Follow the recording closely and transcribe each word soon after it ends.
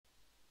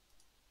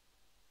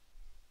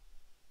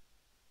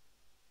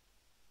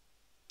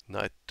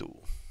Night 2.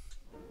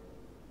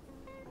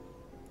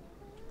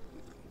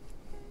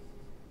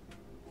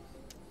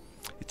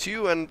 It's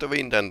you and the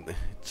wind and it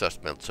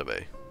just melts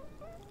away.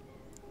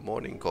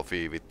 Morning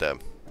coffee with the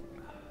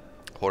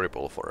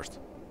horrible forest.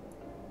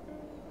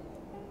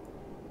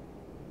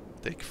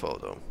 Take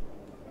photo.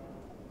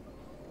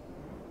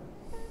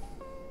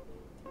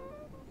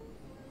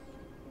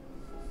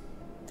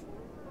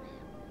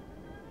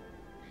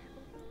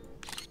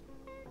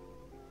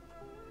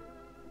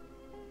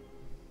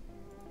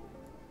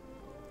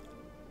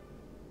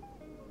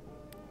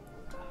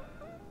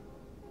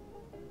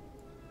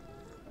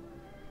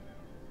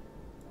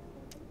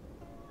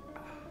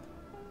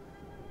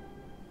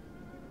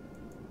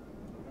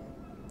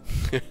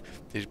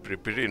 He's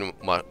pretty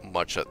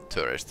much a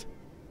tourist.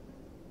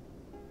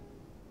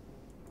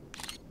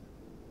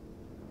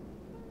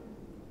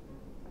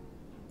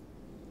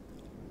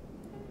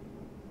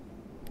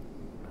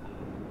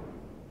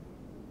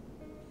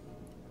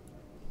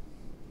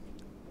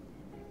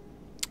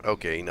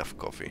 Okay, enough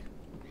coffee.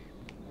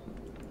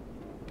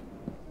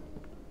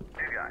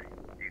 New guy,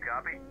 you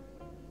copy?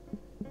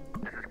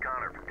 This is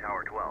Connor from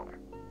Tower 12.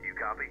 You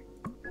copy?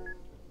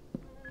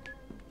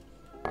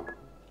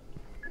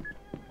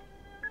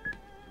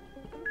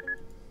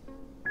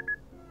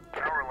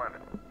 Tower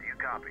 11, do you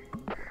copy?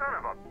 Son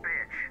of a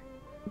bitch!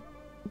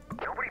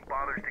 Nobody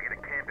bothers to get a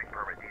camping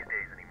permit these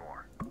days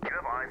anymore. Do you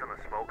have eyes on the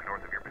smoke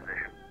north of your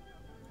position?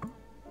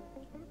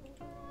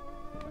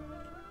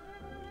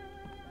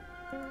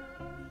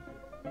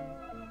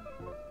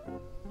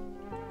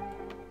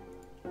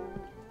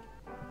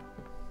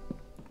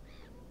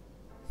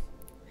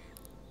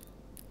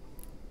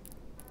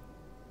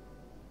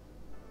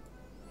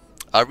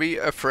 Are we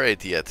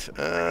afraid yet?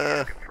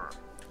 A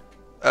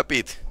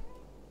bit.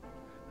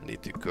 I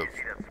need to go. You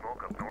see that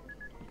smoke up north?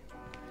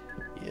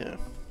 Yeah.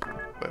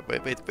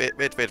 Wait.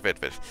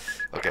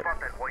 Okay. Spot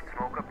that white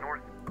smoke up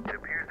north? It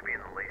appears to be in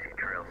the Lacey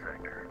Trail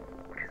sector,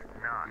 which is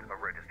not a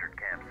registered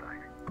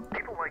campsite.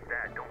 People like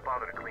that don't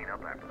bother to clean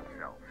up after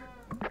themselves.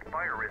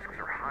 Fire risks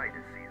are high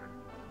this season.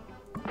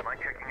 Mind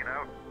checking it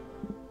out?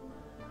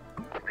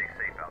 Stay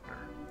safe out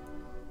there.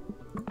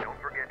 Don't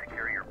forget to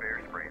carry your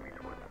bear spray in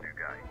these woods, new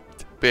guy.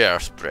 Bear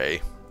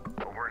spray.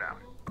 Over and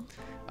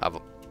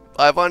out.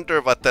 I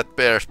wonder what that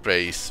bear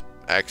spray is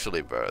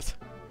actually worth.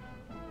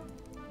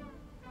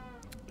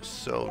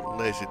 So,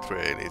 Lazy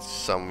Trail is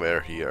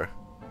somewhere here.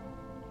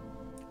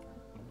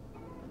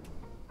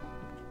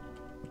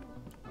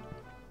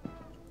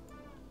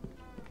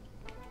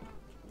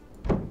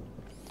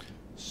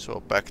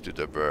 So, back to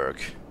the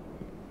work.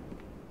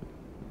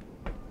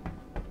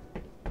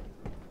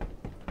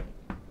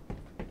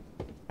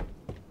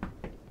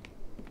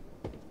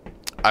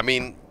 I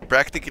mean,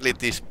 practically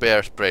this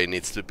bear spray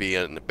needs to be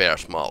in the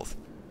bear's mouth.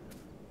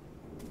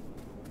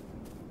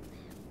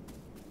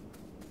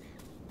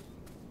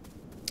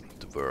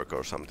 To work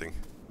or something.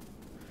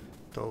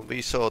 So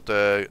we saw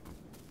the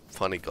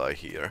funny guy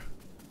here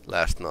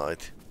last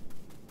night.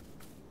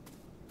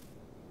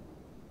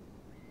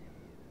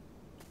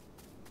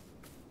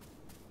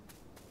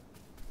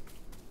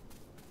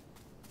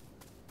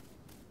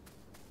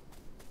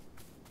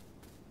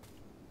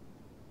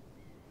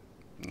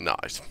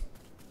 Nice.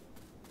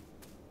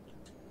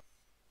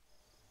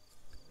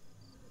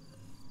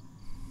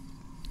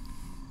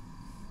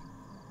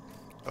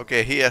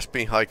 Okay, he has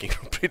been hiking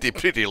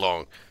pretty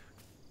long.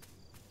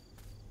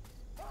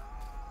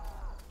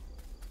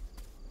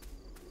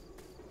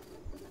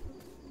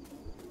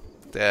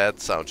 That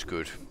sounds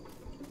good.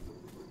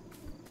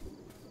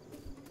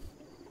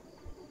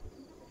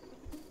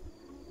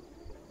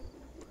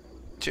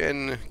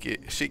 Jen,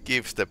 she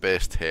gives the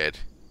best head.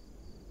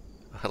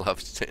 I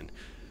love Jen.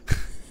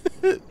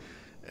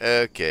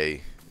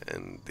 Okay,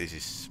 and this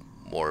is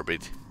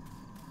morbid.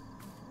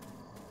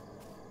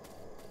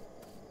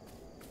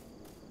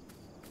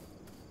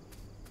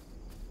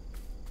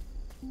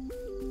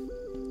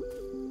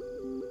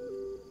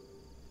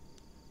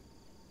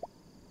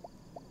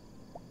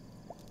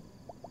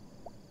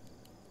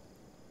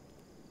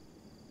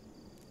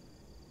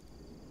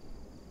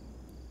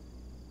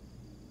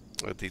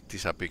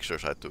 These are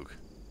pictures I took.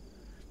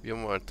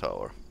 Viewmont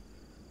Tower.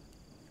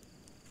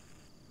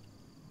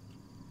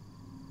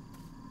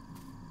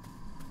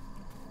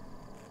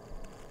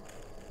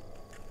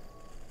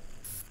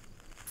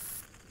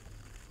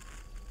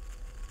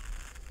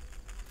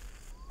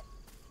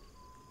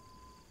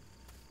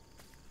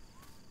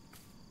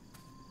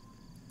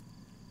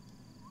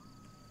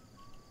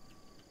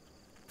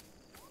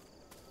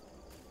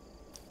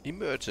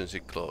 Emergency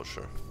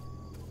closure.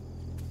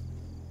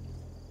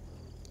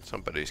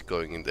 Somebody's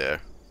going in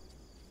there.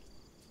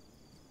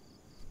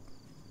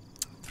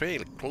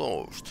 Trail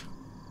closed.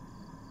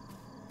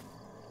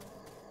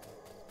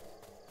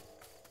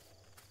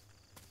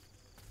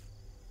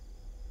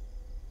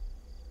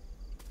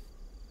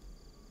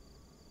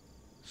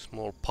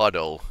 Small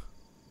puddle.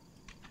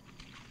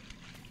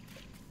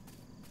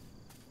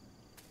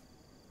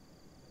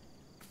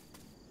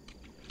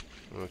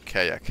 A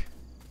kayak.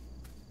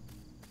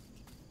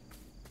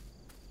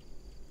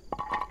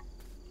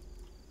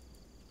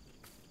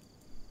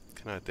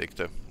 I take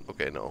the...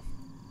 Okay, no.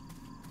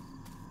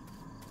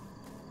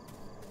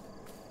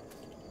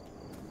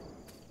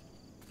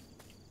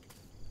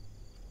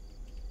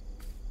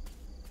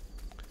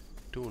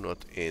 Do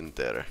not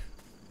enter.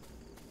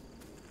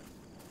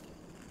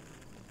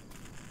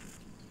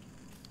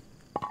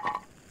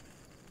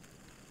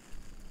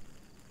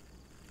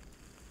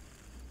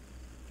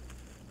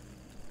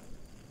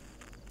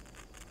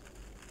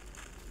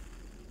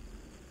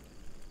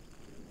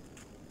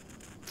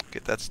 Okay,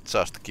 that's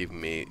just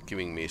giving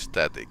me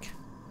static.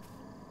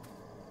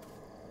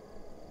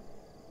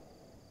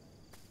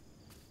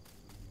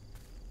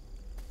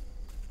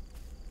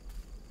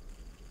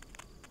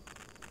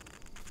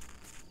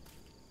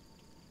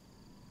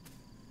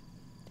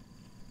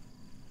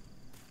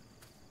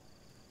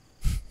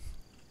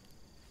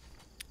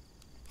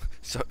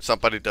 So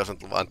somebody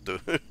doesn't want to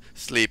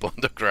sleep on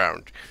the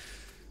ground.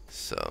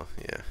 So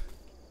yeah.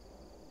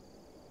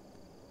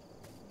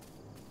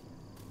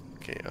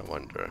 Okay, I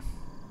wonder.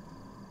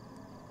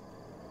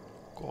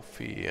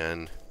 Coffee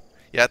and...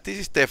 Yeah, this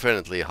is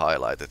definitely a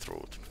highlighted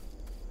route.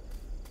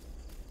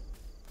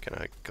 Can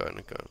I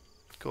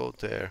go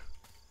there?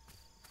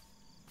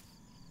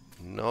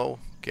 No,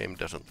 game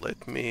doesn't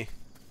let me.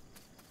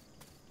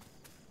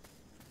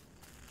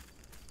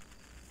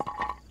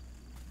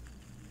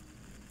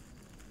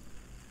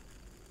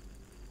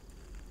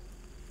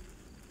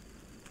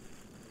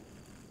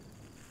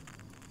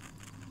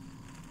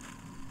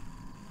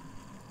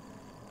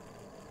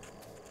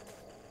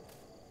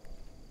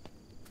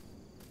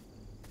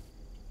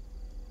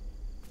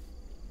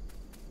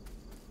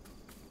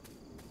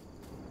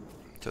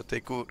 So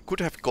they could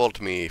have called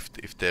me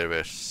if there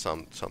was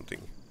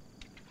something.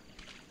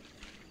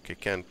 Okay,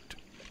 can't.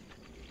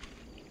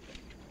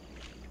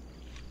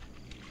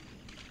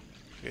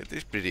 Okay, this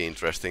is pretty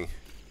interesting.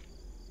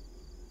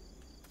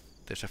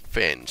 There's a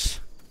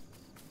fence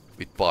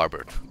with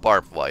barbed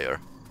wire.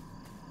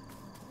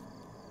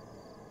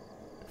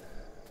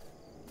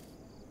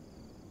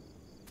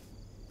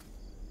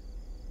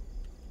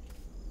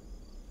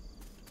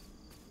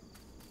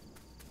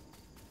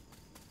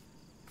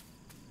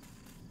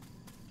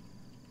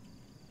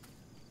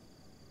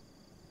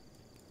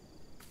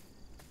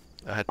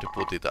 I had to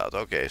put it out.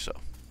 Okay, so.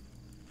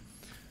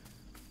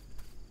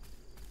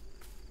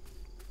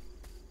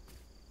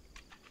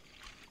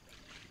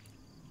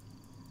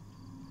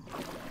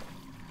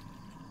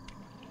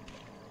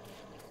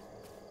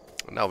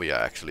 Now we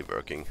are actually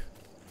working.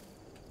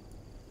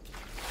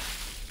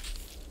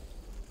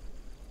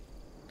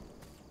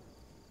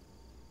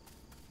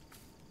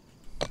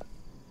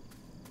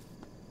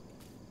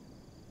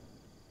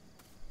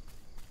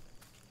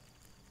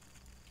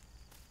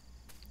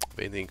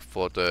 Waiting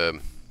for the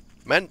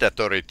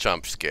mandatory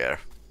jump scare.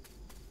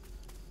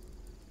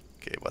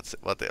 Okay,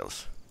 what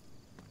else?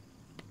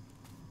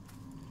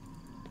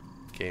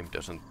 Game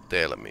doesn't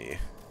tell me.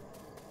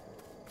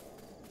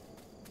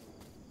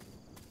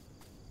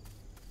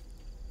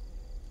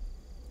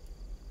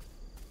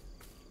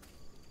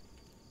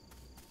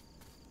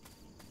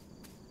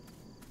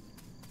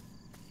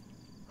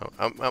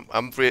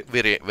 I'm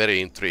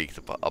very intrigued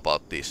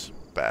about this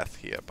path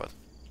here, but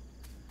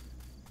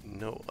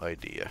no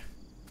idea.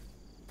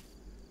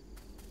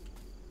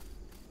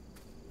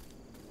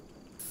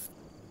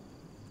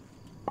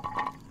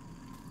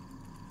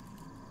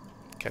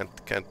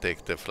 Can't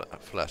take the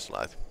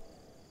flashlight.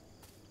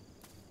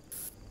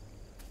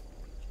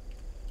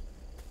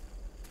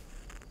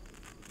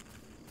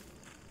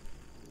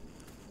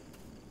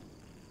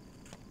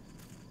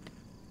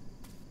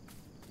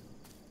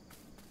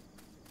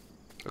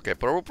 Okay,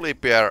 probably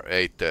Bear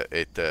ate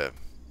the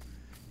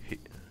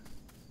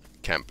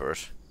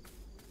campers.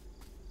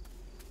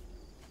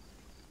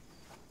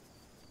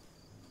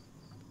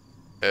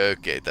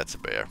 Okay, that's a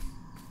bear.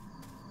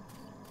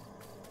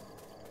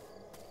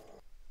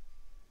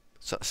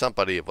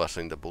 Somebody was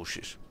in the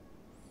bushes.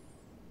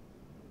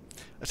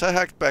 As I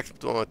hacked back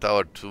to my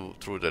tower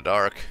through the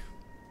dark,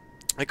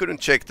 I couldn't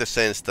check the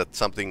sense that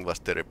something was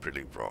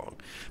terribly wrong.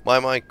 My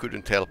mind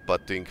couldn't help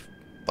but think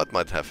what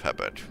might have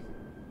happened.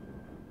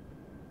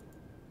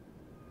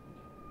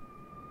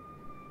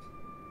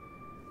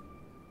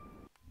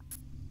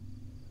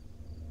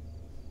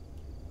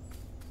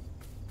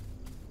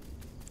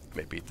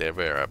 Maybe there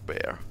were a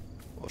bear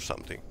or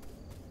something.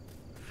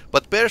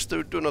 But bears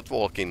do not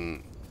walk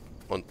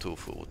on 2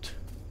 feet.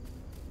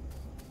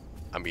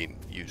 I mean,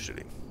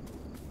 usually.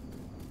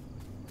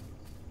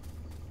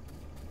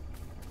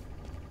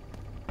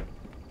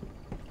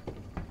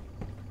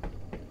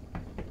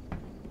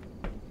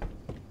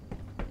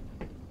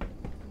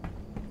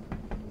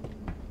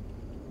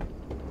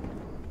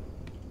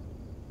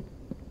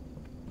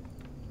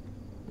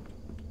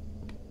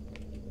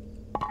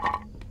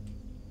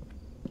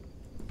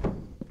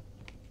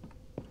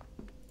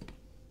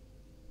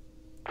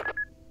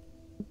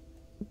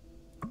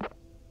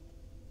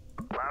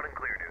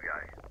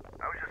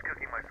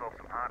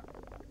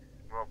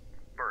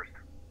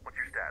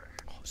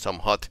 Some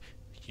hot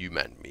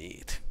human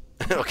meat.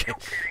 Okay. You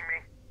kidding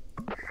me?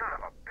 Son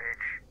of a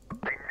bitch.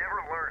 They never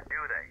learn,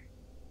 do they?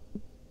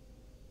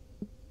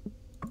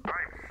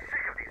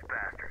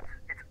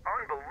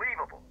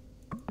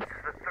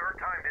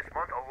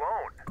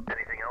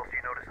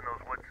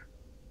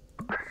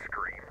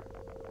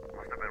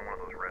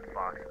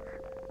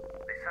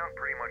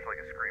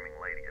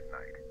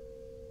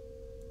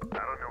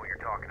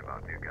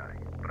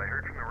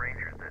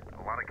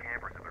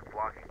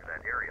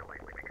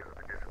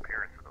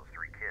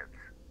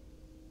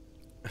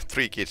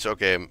 3 kids,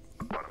 okay.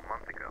 About a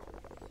month ago,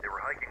 they were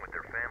hiking with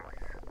their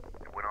families.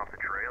 They went off the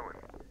trail and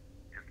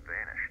just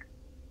vanished.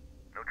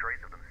 No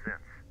trace of them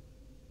since.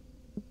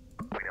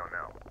 We don't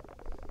know.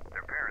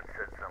 Their parents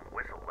said some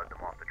whistle led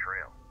them off the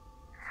trail.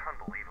 It's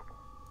unbelievable.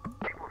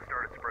 People have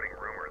started spreading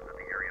rumors that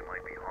the area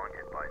might be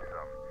haunted by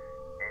some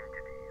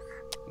entities.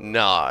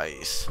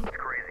 Nice. It's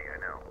crazy, I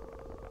know.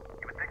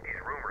 You would think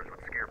these rumors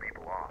would scare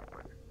people off,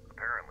 but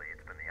apparently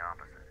it's been the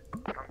opposite.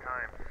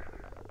 Sometimes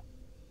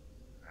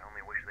I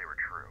only wish they were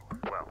true.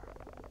 Well,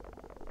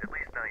 at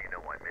least now you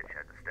know why Mitch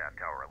had to staff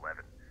Tower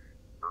 11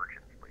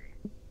 urgently.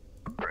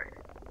 Great.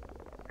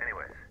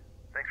 Anyways,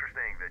 thanks for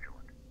staying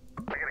vigilant.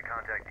 I gotta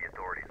contact the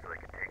authorities so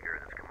they can take care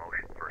of this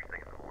commotion first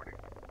thing in the morning.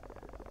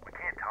 We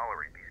can't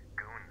tolerate these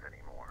goons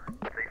anymore.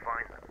 If they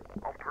find them,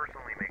 I'll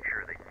personally make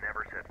sure they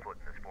never set foot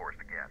in this forest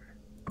again.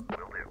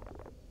 Will do.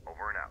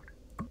 Over and out.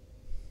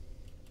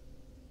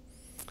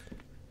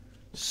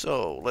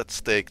 So, let's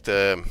take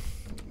the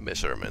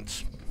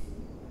measurements.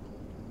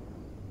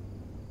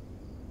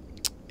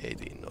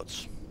 18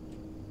 knots.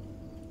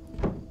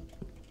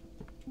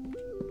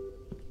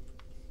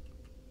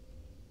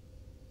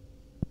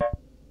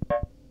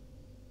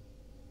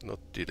 Not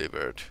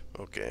delivered.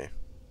 Okay.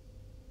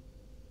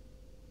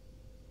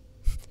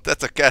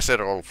 That's a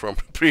casserole from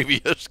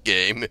previous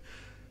game,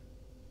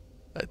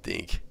 I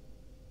think.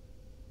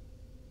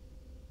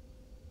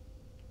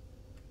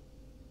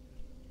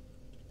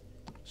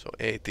 So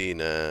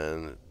 18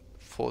 and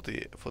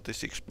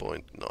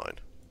 46.9.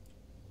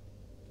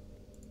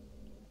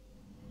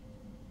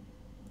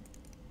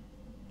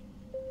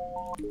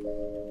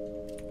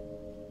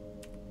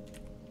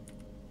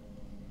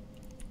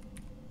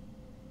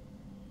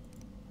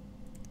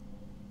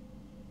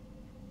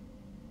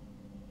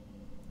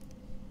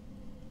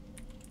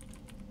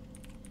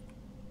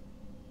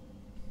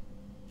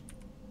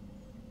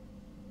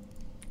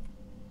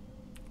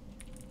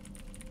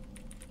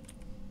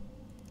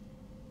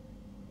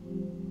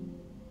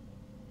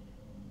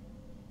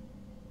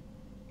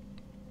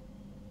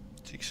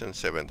 Six and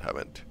 7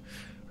 haven't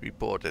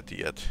reported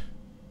yet.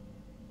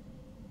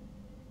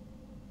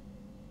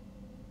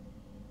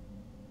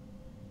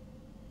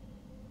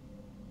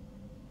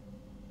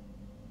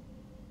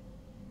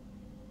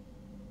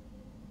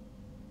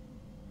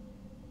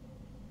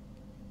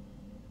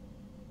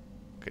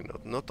 Okay,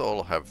 not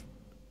all have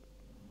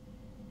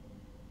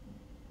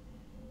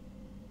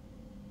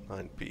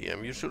 9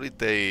 PM. Usually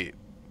they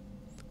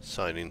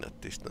sign in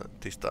at this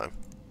time.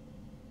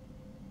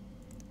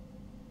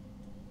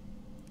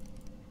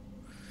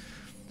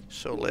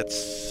 So let's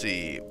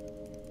see.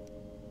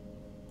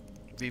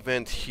 We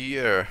went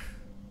here.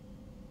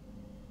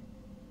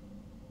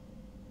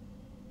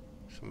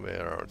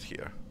 Somewhere around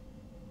here.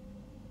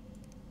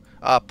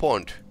 Ah,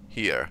 pond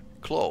here.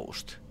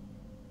 Closed.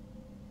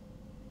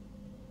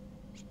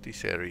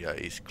 This area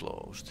is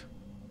closed.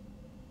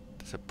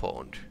 There's a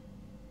pond.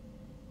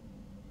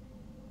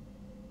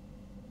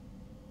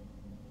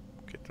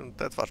 Okay,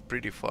 that was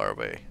pretty far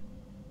away.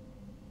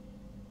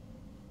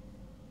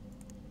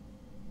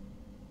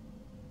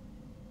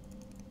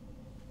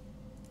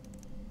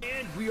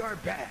 And we are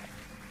back.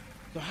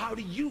 So how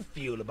do you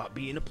feel about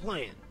being a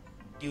plant?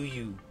 Do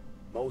you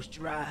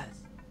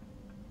moisturize?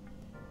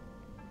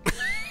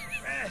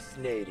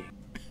 Fascinating.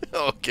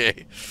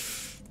 Okay.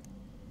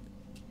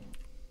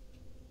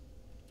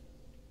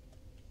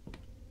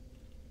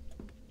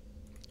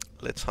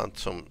 Let's hunt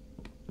some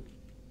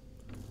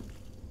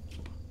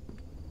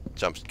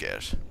jump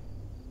scares.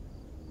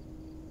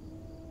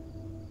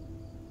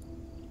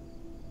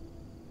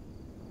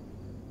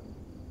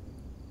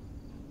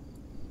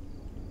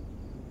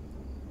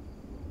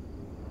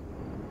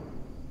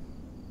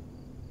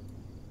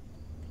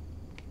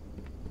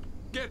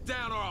 Get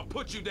down or I'll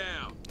put you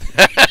down.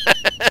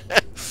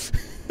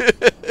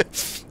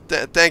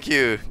 Thank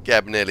you,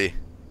 Gabnelli.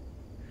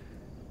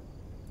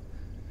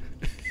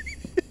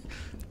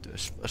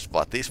 The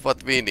spot is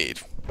what we need.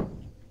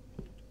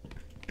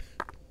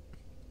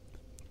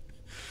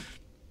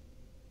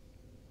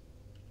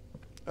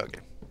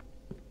 Okay.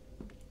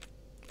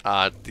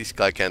 This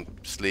guy can't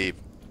sleep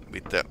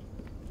with the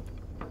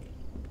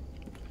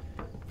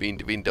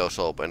windows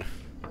open.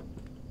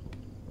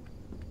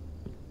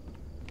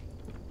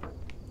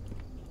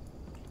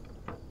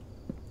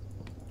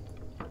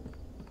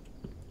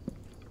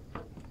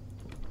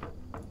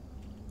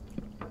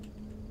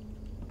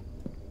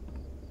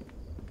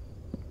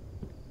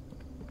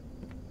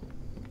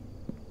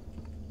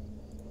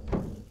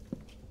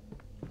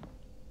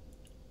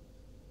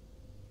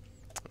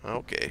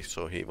 Okay,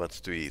 so he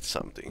wants to eat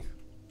something.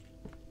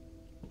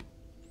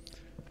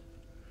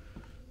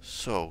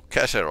 So,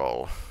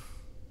 casserole,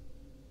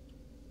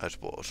 I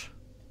suppose.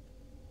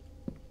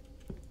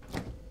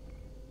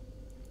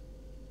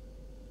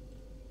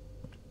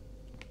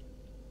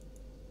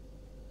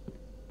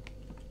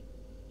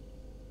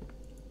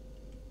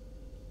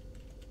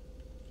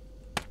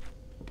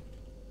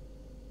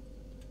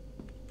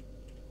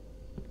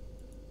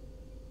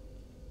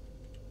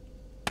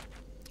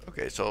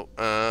 Okay, so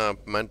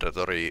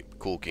mandatory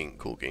cooking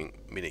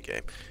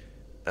minigame.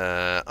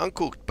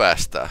 Uncooked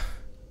pasta,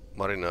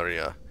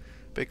 marinaria.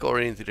 Bake all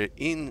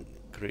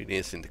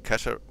ingredients in the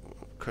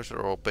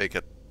casserole. Bake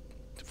at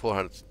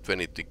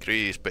 420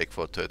 degrees. Bake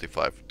for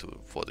 35 to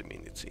 40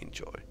 minutes.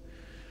 Enjoy.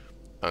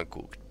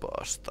 Uncooked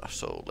pasta.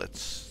 So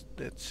let's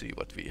see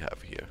what we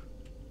have here.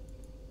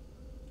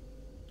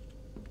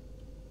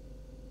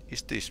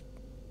 Is this?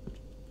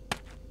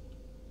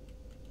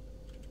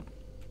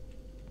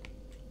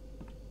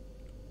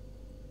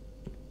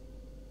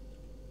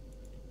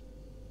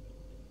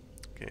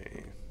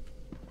 Okay.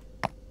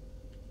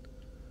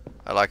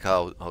 I like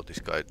how this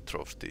guy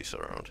throws these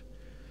around.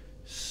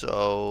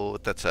 So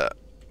that's a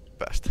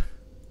pasta.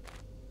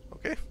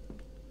 Okay.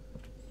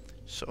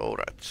 So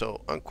right.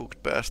 So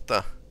uncooked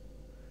pasta,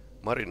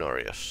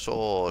 marinaria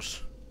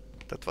sauce.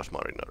 That was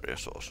marinaria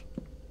sauce.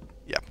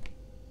 Yeah.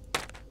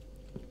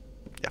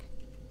 Yeah.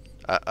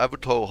 I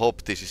would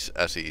hope this is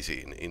as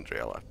easy in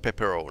real life.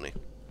 Pepperoni.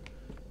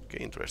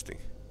 Okay, interesting.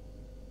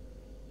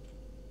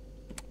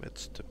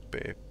 What's the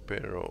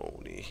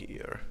pepperoni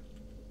here?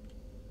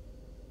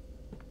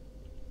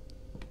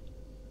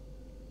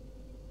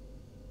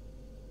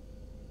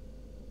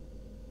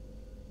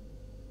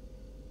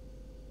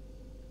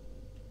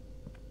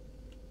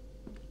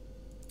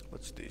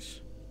 What's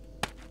this?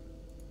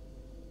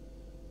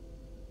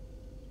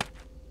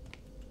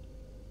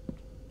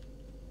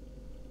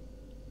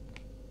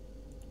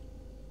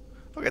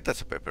 Okay,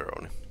 that's a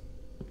pepperoni.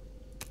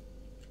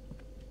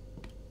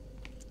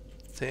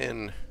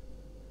 Then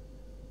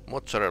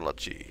mozzarella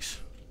cheese.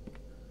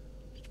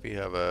 We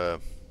have a...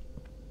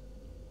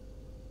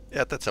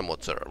 Yeah, that's a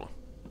mozzarella.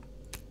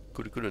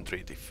 Couldn't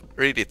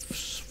read it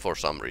for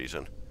some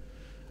reason.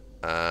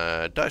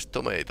 Diced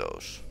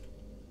tomatoes.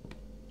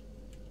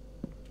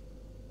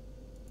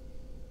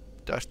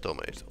 Diced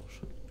tomatoes.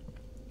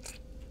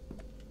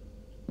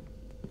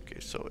 Okay,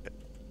 so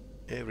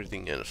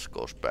everything else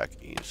goes back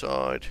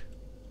inside.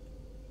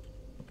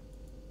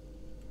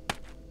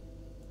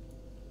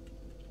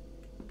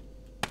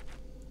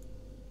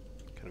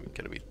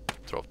 Can we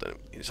throw them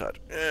inside?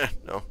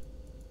 No.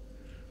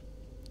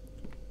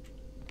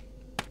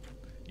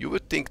 You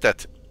would think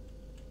that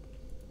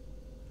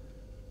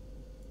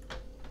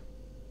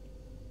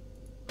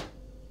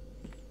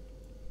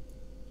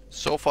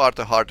so far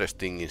the hardest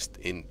thing is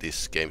in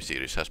this game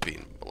series has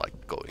been like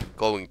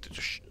going to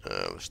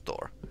the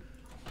store.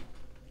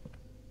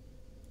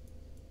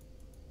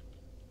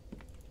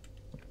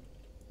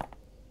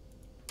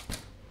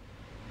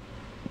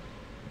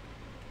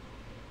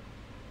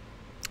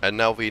 And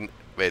now we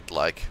wait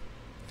like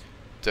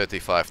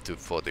 35 to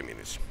 40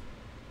 minutes.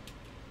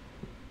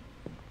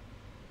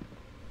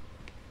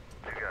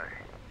 You guy,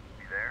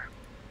 you there?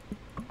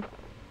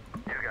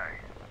 You guy,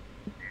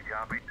 you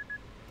copy?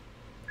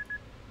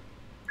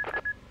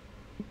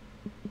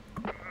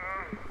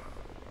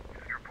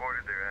 Just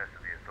reported their ass to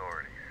the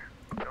authorities.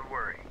 Don't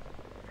worry.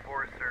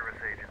 Forest Service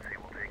Agency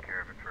will take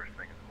care of it first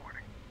thing in the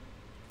morning.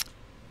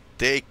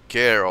 Take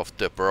care of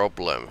the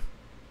problem.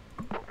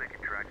 Hope they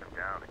can track them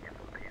down and give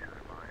them peace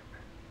of mind.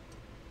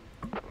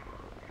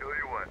 Tell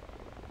you what,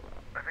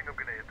 I think I'm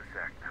gonna hit the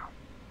sack now.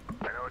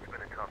 I know it's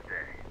been a tough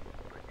day,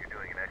 but you're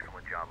doing an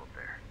excellent job up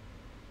there.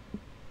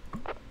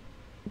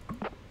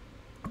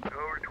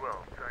 Over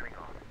 12, signing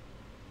off.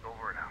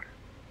 Over and out.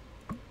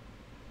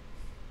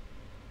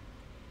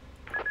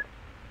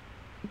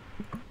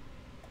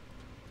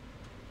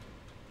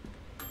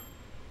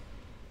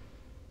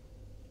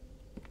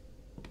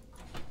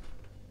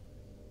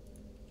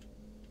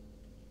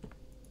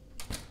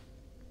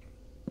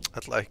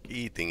 I'd like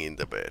eating in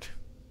the bed.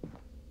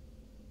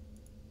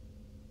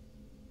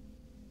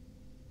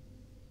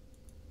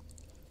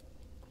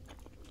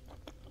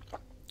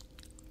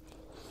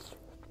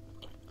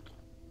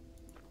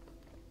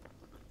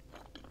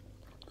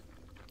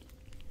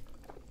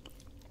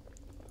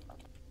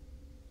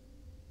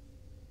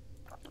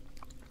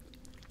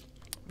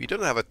 We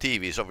don't have a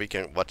TV, so we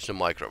can watch the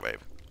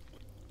microwave.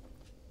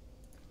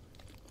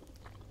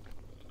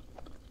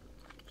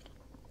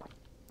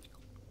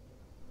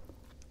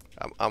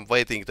 I'm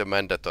waiting the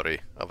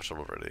mandatory. I was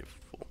already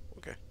full.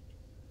 Okay.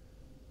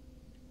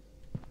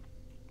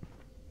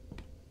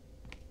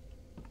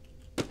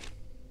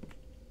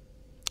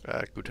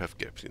 I could have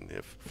kept in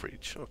the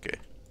fridge. Okay.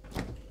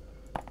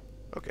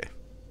 Okay.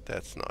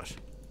 That's nice.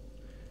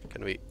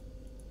 Can we...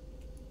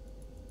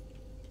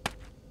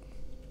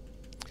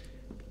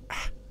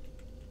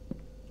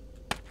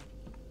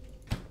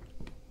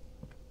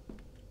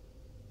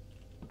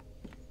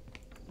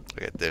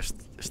 Okay, there's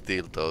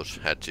still those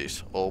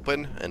hatches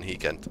open and he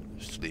can't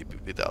sleep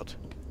without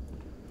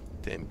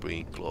them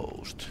being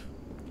closed.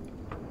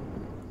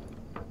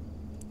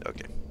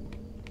 Okay.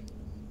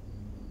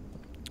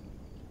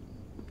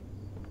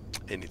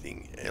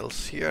 Anything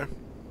else here?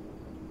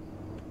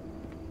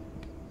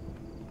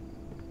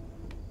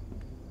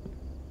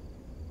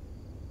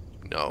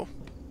 No.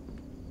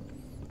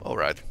 All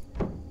right.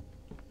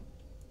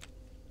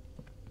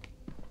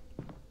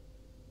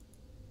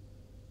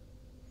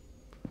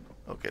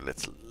 Okay,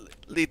 let's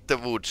lit the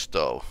wood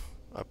stove.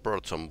 I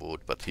brought some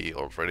wood, but he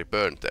already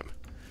burned them.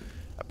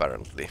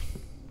 apparently.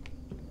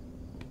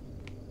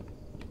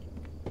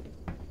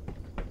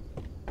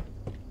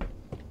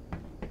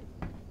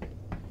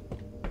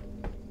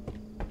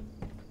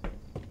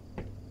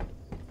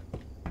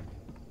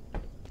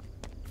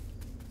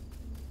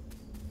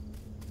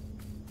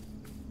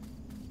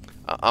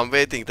 I'm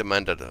waiting the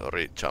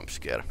mandatory jump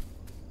scare.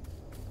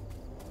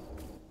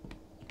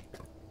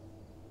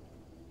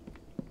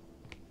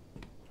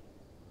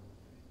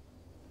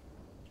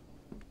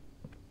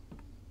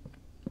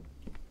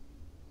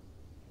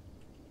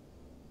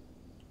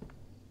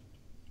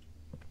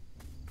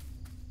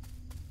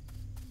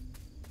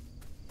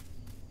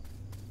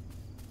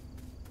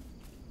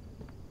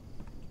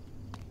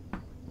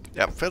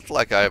 Yeah, felt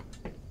like I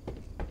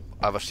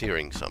was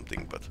hearing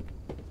something, but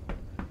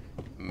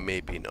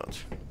maybe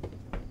not.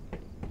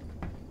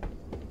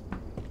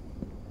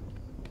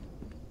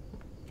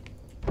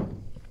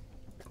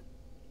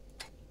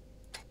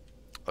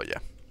 Oh yeah,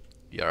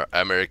 we are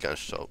Americans,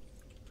 so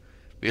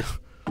we'll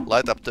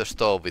light up the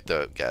stove with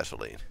the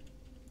gasoline.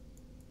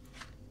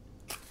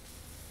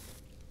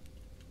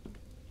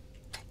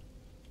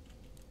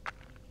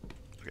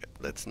 Okay,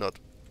 let's not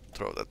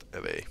throw that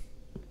away.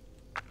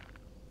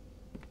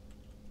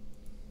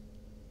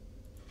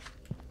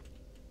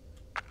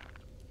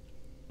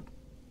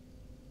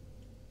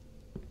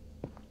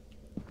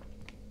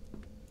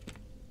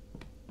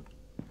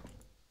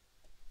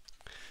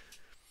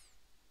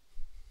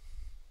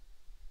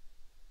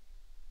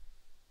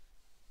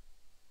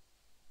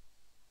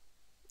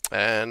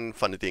 And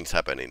funny things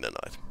happen in the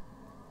night.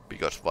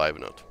 Because why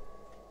not?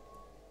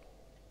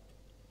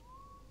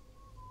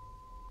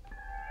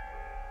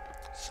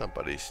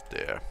 Somebody's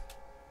there.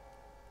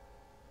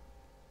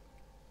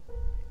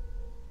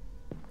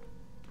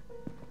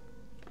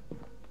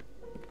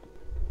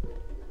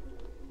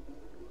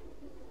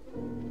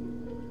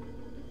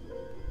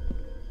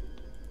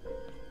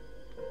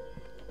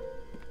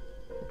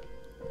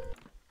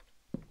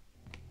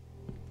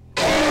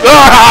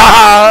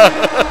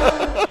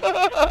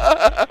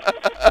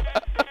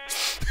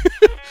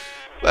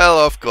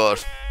 Well, of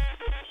course.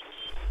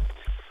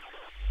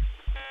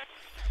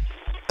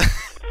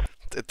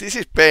 This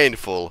is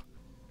painful.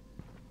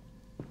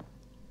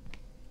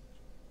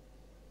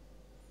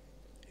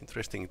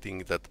 Interesting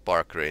thing that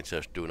park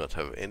rangers do not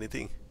have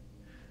anything.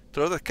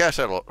 Throw the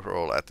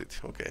casserole at it.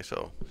 Okay,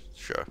 so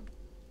sure.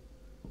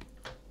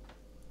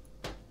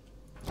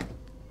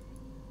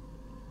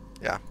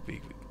 Yeah,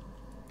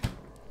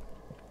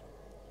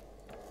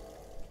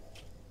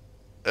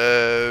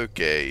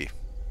 okay.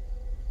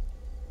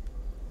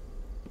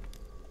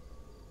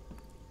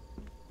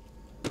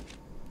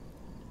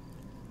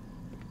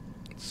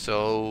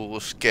 So,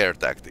 scare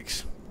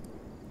tactics.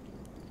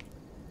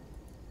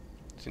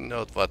 You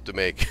know what to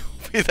make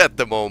of it at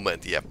the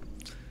moment, yeah.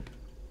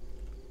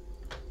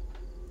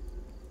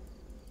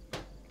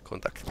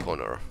 Contact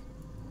Connor.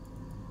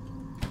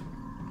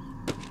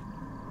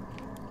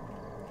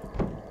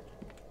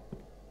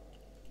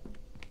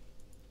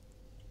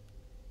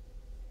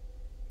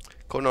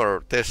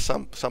 Connor, there's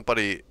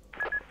somebody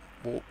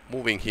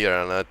moving here,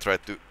 and I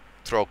tried to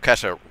throw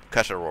casserole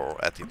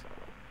at it.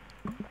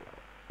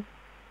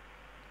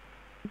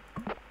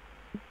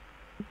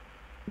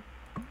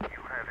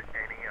 You have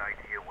any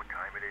idea what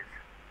time it is?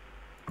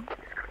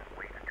 Just couldn't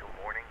wait until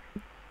morning.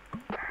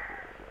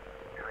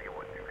 Tell you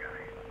what, new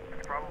guy,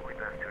 it's probably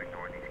best to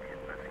ignore these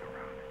kids messing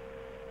around.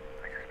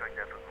 I suspect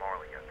that's what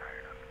Marley got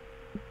tired of.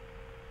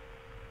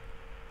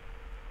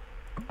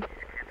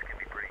 These kids can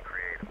be pretty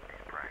creative with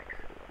these pranks.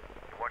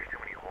 You watch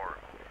too many horror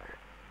movies.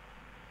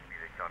 Maybe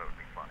they thought it would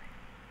be funny.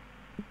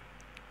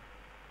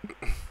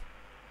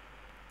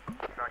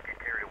 Let's not get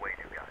carried away,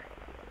 new guy.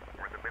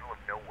 We're in the middle of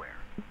nowhere.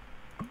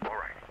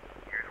 Alright,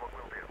 here's what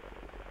we'll do.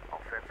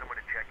 I'll send someone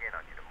to check in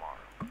on you tomorrow.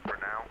 For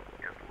now,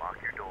 just lock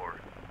your door,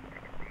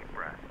 take a deep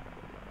breath,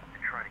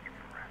 and try to get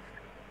some rest.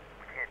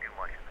 We can't do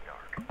much in the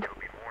dark. It'll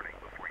be morning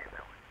before you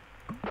know it.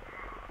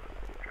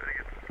 Try to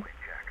get some sleep,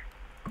 Jack.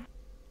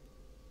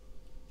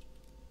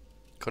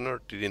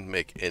 Connor didn't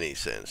make any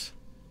sense.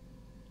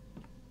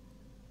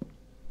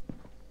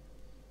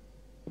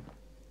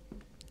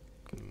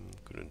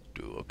 Couldn't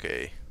do,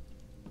 okay.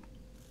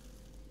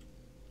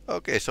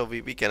 Okay, so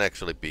we can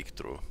actually peek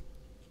through.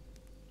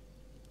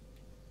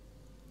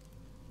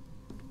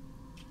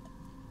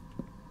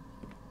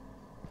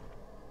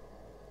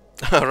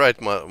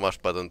 Right mouse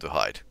button to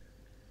hide.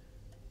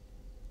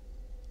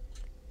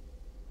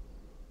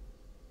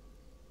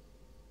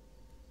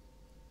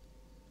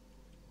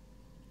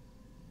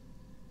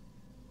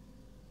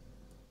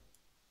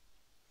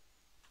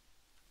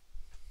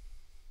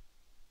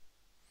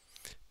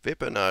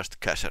 Weaponized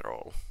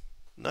casserole.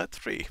 Night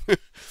 3.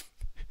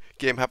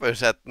 Game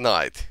happens at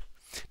night.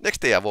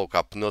 Next day I woke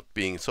up not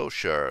being so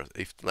sure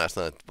if last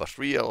night was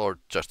real or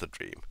just a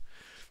dream.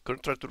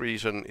 Couldn't try to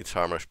reason it's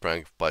harmless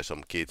prank by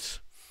some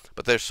kids,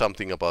 but there's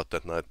something about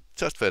that night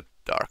just felt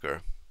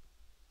darker.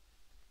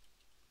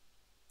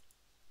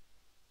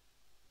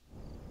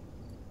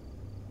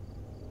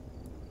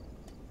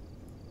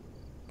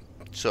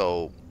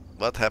 So,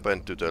 what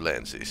happened to the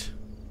lenses?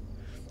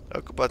 I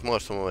occupied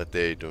most of my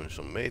day doing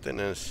some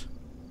maintenance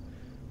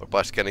or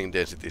by scanning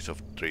densities of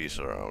trees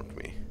around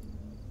me.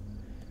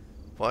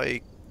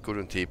 Why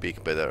couldn't he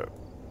pick better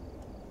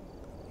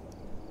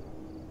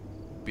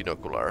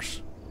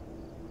binoculars?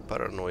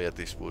 Paranoia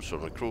this was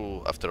on the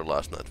crew after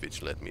last night,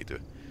 which led me to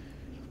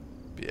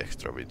be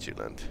extra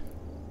vigilant.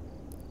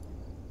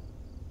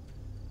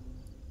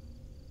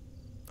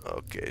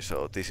 Okay,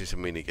 so this is a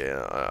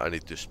minigame. I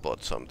need to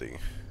spot something.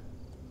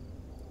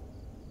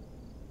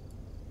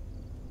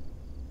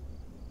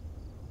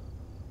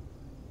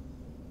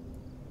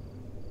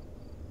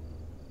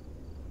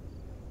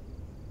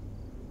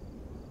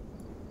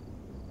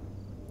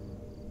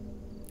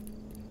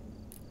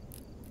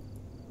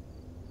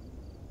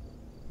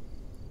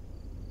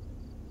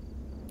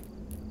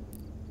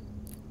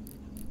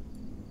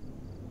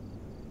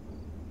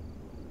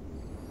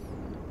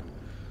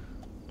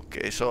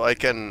 Okay, so I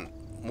can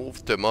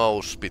move the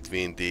mouse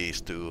between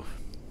these two.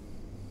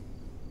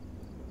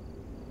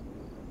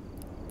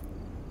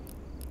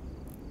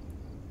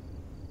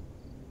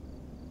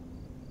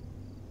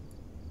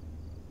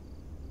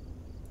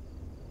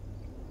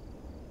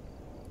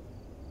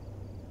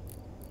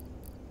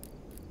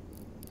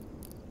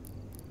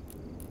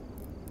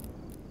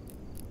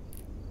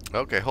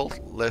 Okay, hold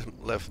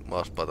left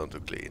mouse button to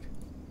clean.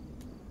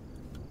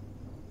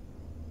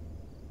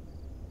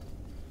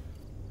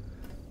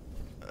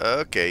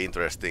 Okay,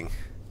 interesting.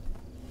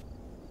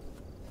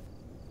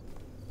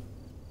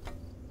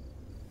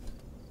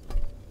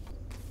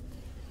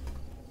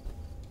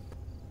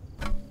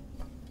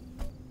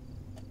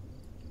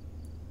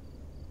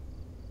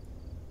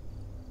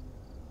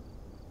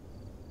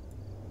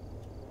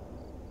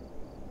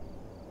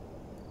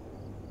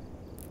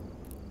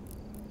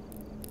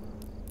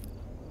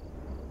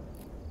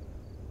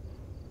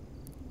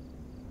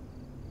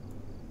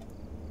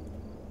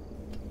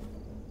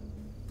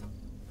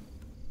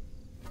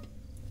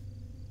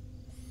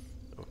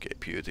 Okay,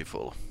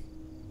 beautiful.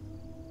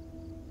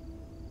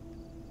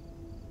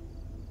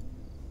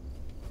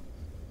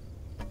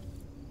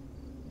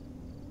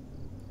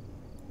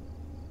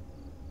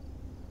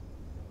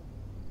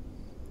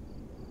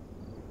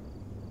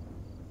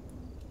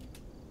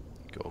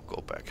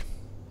 Go back.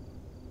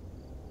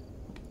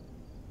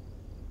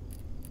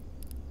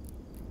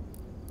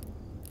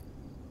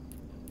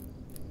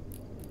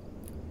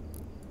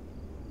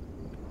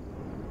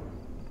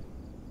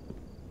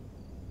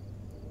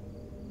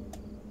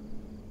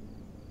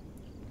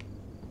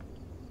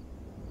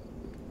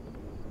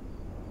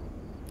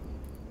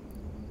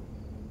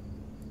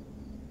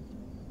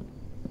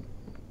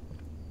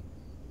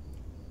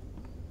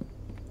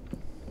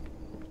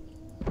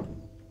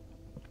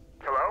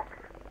 Hello?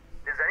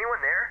 Is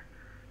anyone there?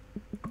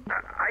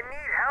 I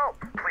need help,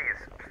 please.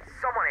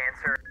 Someone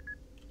answer.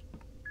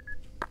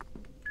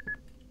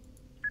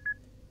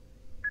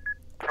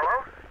 Hello?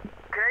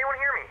 Can anyone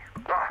hear me?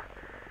 Oh,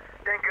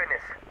 thank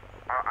goodness.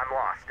 I'm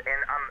lost, and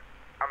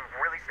I'm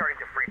really starting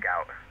to freak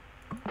out.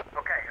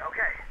 Okay.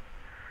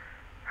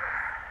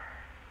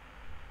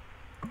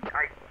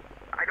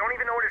 I don't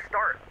even know where to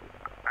start.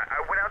 I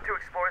went out to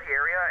explore the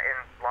area and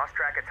lost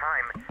track of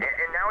time,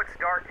 and now it's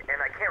dark,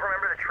 and I can't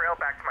remember the trail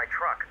back to my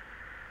truck.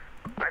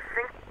 I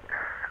think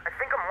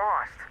I'm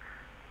lost.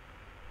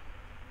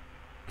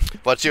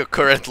 What's your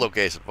current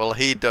location? Well,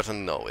 he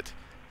doesn't know it.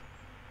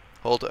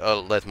 Hold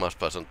left mouse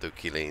button to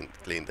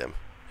clean them.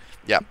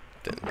 Yeah.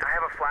 Then. I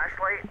have a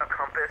flashlight, a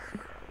compass,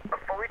 a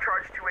fully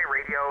charged two-way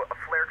radio, a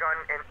flare gun,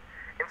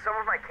 and some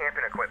of my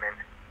camping equipment.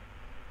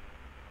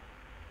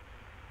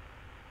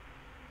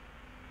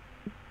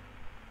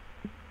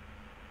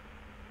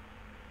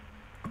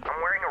 I'm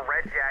wearing a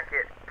red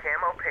jacket,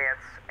 camo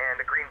pants,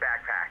 and a green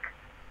backpack.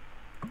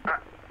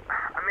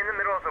 I'm in the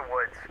middle of the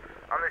woods,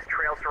 on this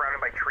trail surrounded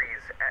by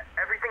trees.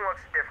 Everything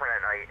looks different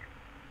at night.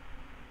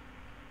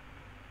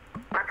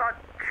 I thought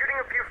shooting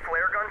a few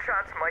flare gun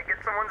shots might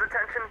get someone's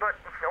attention, but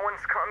no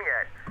one's come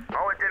yet.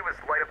 All it did was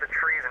light up the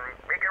trees and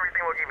make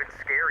everything look even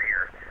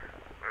scarier.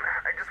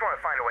 I just want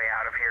to find a way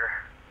out of here.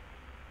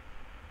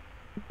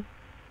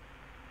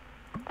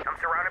 I'm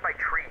surrounded by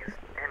trees,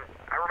 and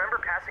I remember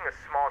passing a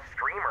small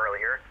stream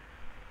earlier.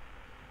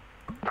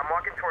 I'm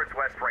walking towards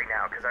west right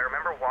now, because I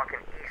remember walking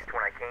east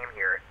when I came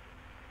here.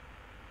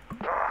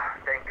 Oh,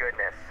 thank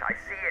goodness. I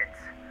see it.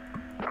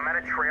 I'm at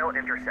a trail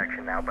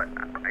intersection now, but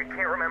I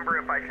can't remember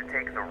if I should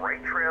take the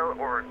right trail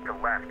or the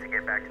left to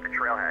get back to the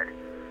trailhead.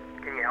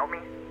 Can you help me?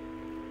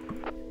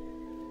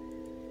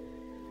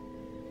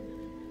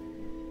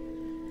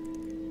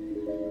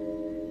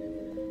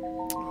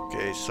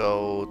 Okay,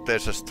 so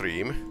there's a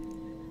stream.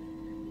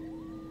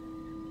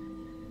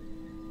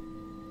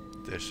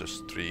 There's a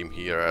stream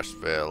here as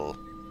well.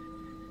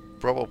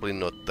 Probably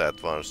not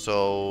that one,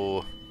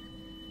 so...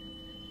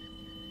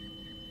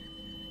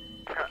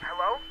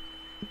 Hello?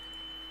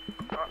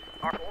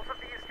 Both of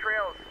these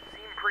trails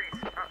seem pretty...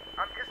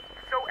 I'm just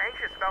so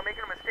anxious about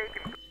making a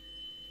mistake and...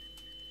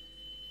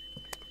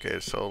 Okay,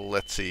 so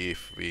let's see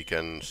if we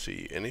can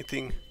see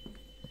anything.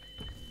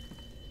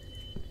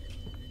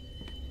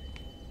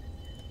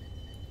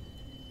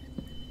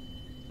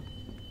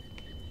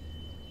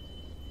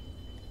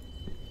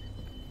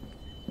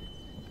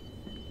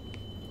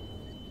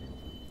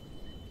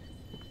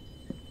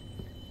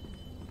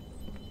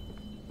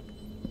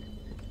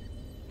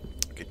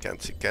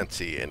 Can't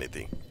see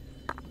anything.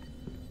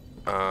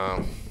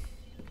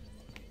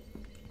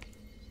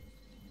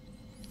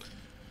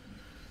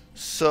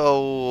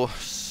 So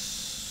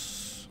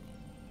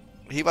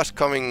he was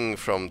coming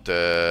from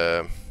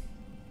the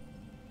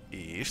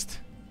east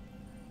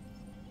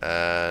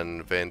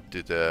and went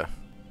to the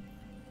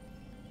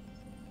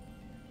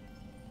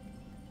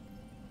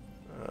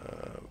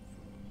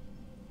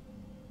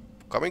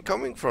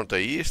coming from the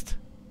east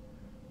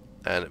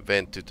and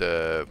went to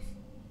the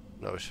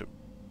now he's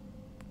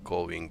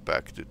going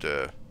back to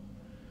the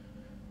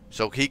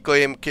so he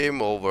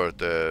came over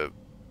the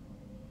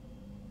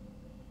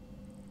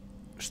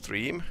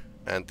stream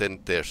and then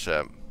there's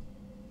a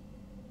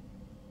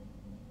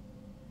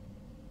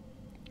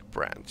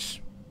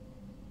branch,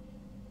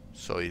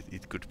 so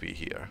it could be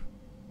here,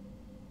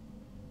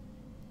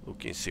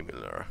 looking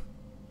similar.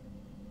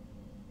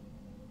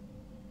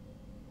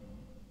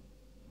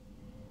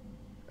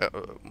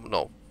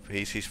 No,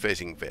 he's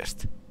facing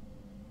west.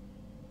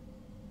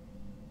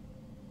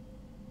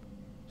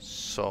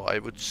 So I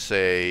would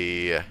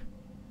say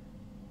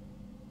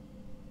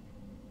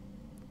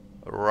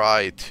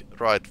right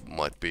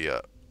might be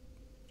a...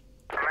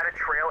 I'm at a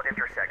trail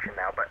intersection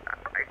now, but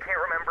I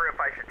can't remember if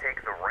I should take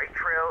the right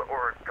trail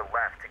or the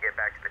left to get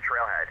back to the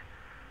trailhead.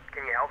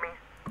 Can you help me?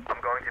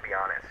 I'm going to be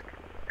honest.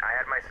 I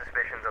had my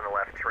suspicions on the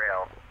left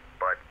trail,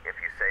 but if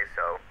you say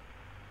so,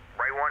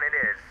 right one it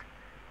is.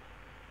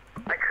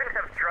 I couldn't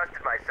have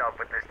trusted myself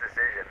with this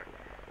decision.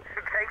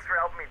 Thanks for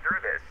helping me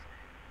through this.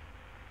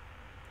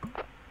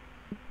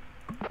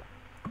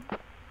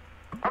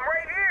 I'm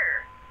right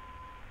here!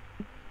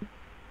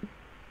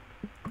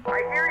 I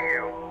hear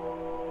you.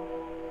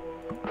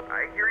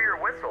 I hear your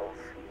whistles.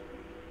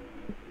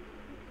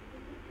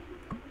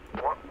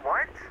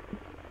 What?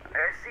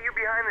 I see you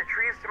behind the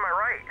trees to my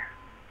right.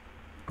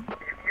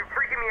 You're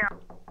freaking me out.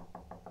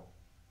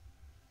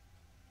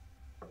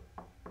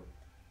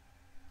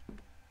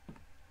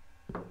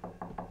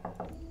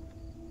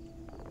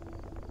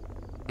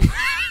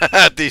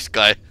 This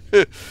guy.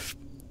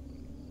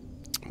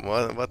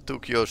 What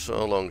took you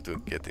so long to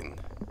get in?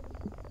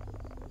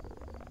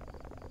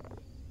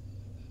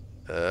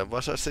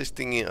 Was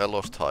assisting a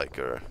lost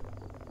hiker.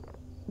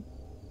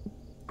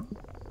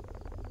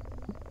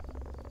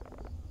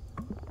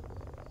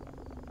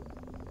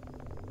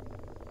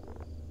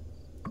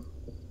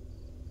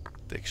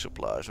 Take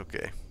supplies,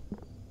 okay.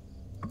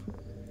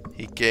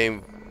 He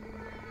came...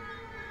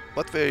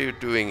 What were you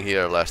doing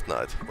here last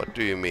night? What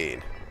do you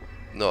mean?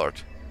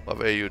 North. Why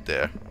were you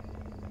there?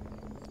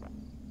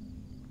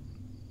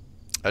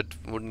 I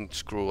wouldn't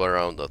screw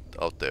around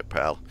out there,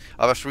 pal.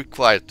 I was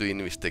required to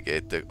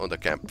investigate on the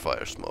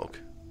campfire smoke.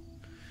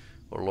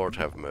 Oh, Lord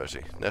have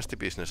mercy. Nasty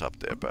business up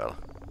there, pal.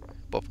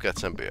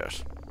 Bobcats and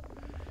bears.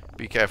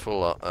 Be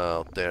careful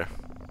out there.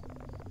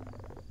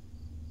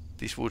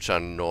 These woods are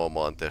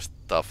normal and there's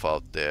stuff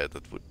out there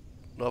that would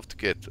love to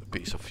get a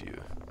piece of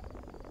you.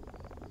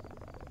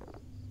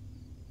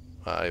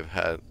 I've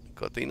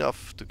got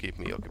enough to keep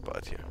me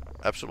occupied here.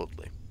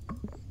 Absolutely.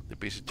 The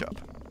busy job.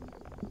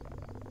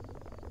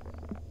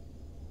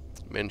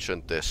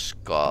 Mentioned the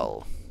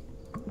skull.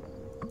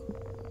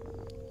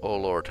 Oh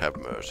Lord have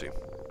mercy.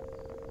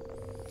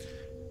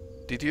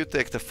 Did you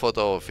take the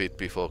photo of it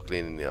before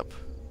cleaning up?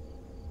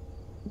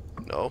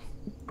 No.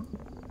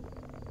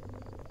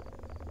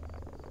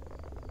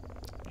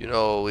 You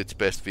know, it's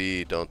best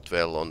we don't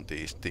dwell on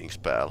these things,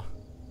 pal.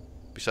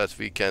 Besides,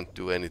 we can't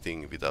do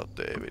anything without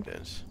the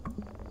evidence.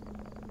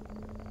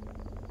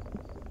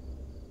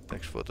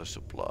 Thanks for the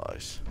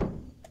supplies.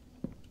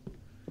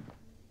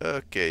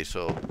 Okay,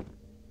 so...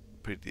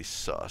 pretty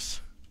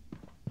sus.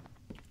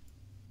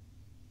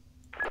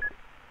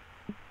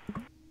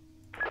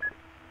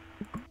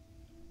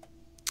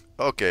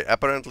 Okay,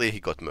 apparently he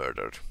got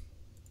murdered.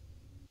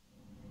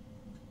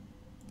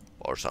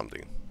 Or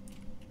something.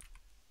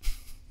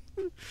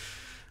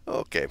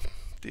 Okay,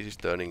 this is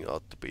turning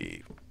out to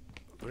be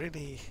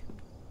really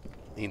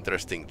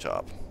interesting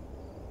job.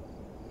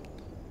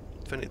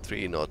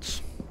 23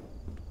 knots.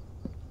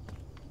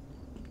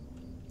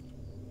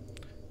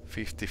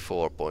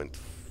 54.2.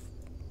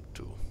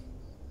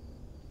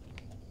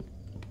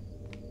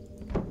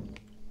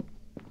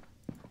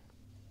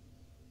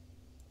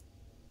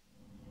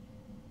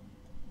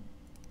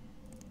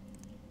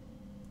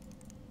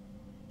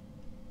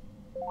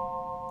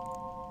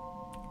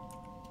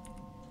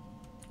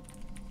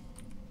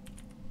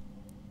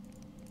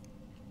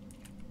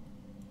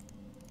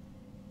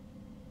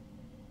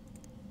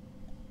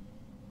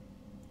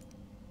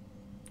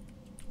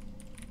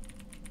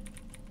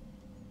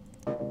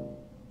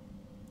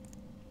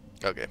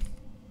 Okay.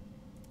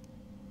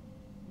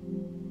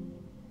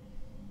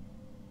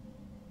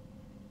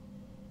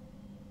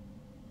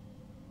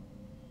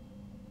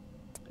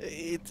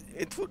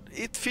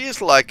 It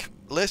feels like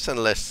less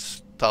and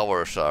less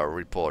towers are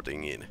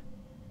reporting in.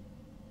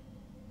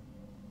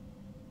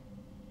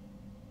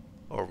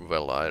 Or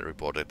well, I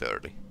reported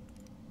early.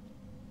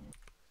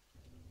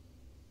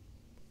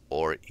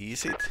 Or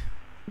is it?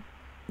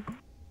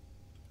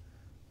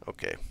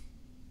 Okay.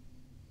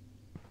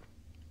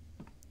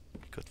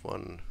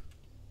 one.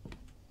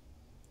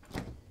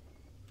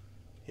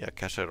 Yeah,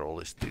 casserole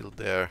is still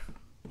there.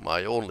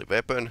 My only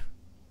weapon.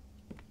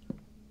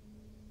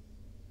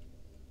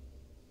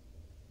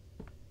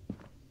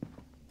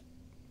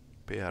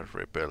 Bear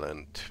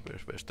repellent.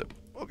 Where's the...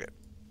 Okay.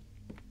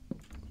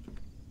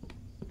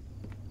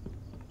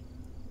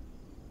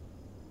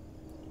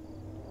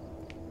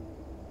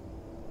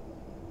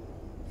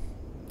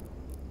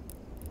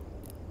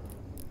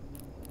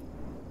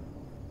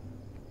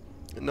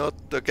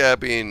 Not the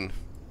cabin.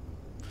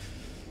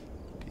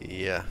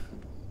 Yeah.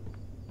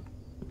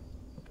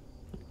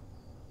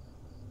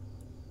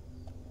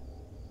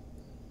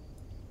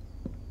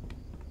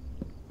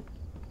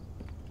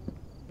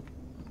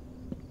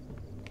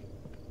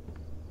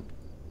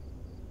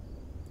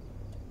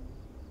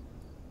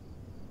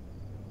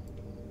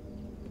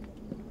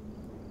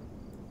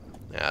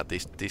 Yeah,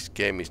 this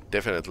game is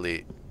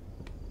definitely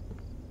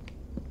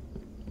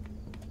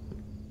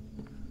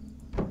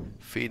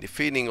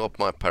feeding up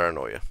my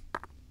paranoia.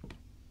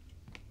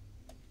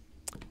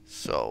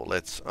 So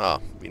let's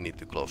we need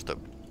to close the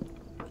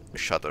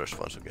shutters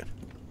once again.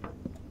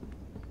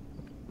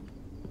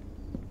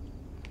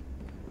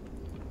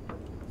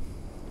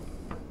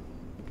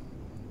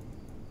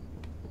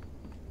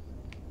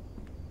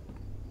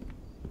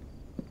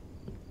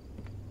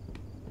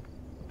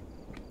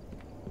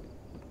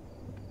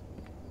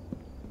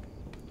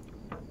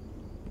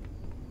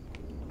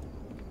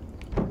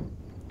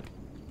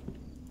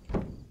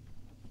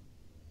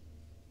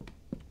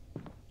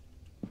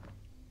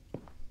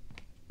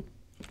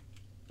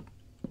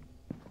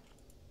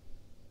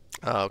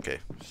 Ah, okay,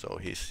 so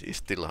he's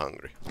still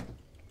hungry.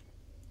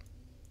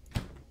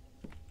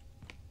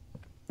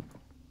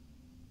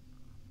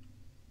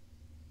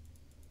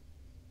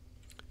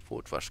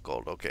 Food was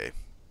cold, okay.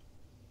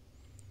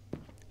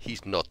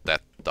 He's not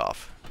that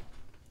tough.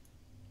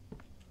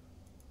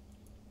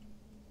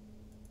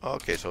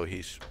 Okay, so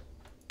he's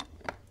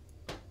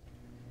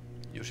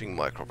using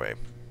microwave.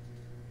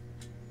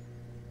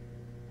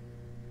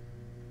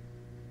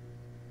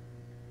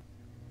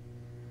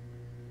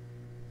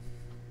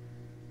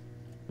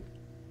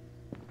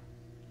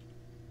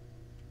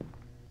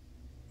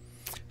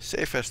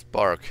 Safest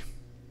bark.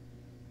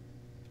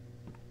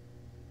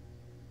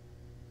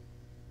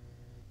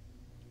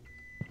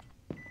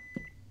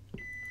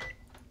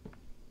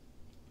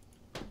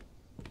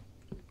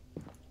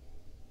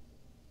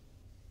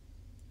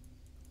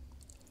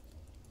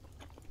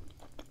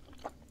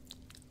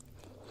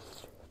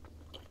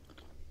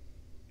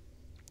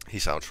 He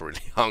sounds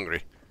really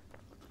hungry.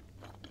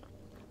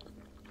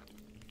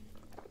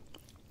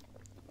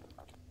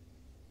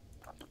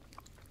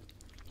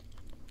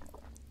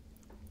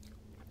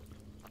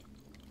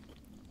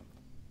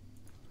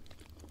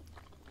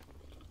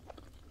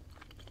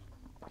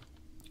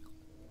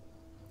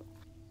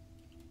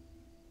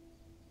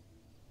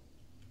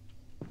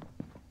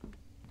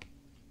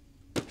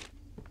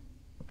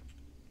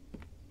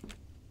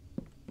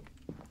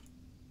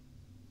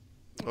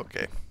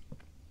 Okay.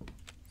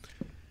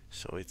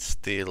 So it's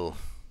still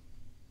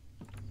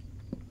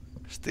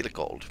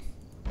cold.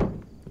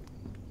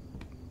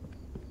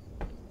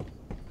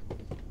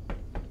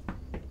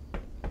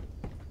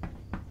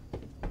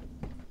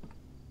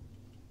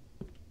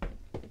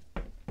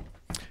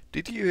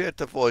 Did you hear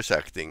the voice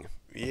acting?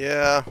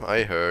 Yeah,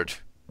 I heard.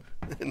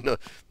 No,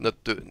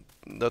 not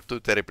too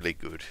terribly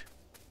good.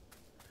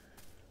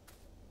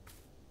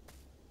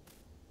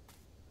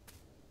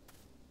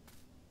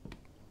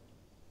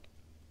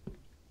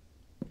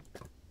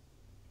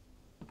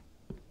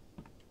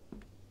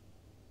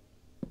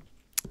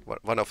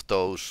 One of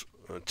those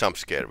jump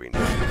scare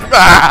windows.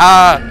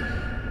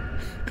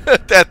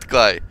 That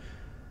guy.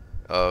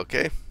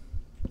 Okay.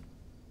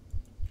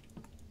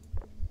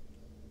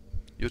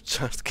 You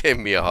just gave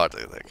me a heart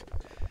attack.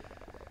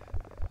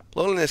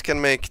 Loneliness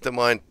can make the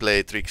mind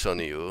play tricks on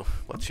you.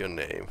 What's your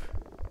name?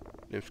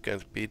 Names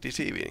can be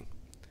deceiving.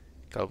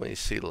 Call me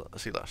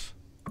Silas.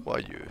 Why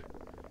you?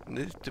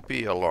 Need to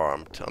be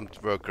alarmed. I'm the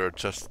worker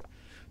just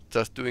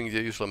doing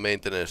the usual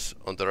maintenance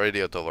on the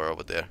radio tower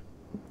over there.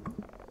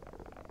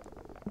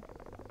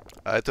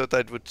 I thought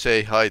I would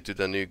say hi to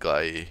the new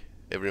guy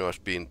everyone's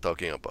been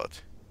talking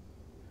about.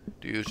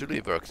 Do you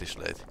usually work this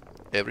late?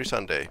 Every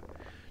Sunday.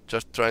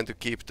 Just trying to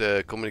keep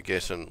the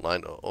communication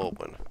line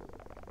open.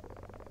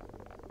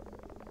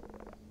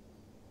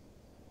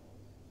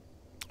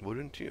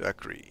 Wouldn't you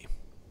agree?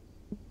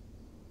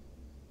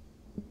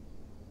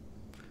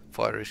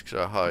 Fire risks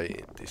are high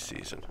this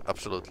season,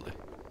 absolutely.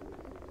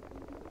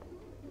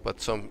 But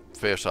some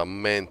fires are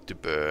meant to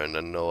burn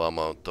and no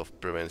amount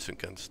of prevention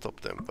can stop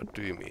them. What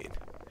do you mean?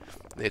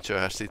 Nature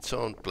has its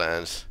own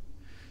plans.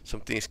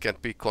 Some things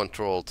can't be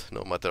controlled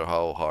no matter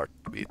how hard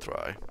we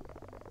try.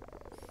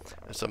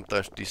 And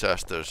sometimes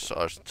disasters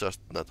are just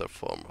another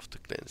form of the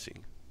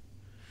cleansing.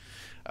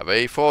 A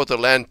way for the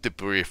land to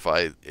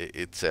purify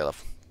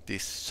itself.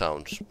 This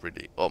sounds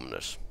pretty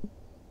ominous.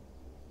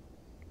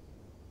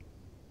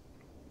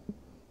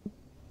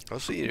 I'll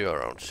see you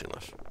around,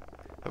 Silas.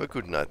 Have a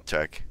good night,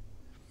 Jack.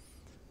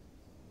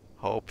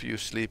 Hope you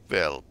sleep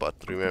well, but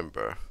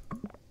remember,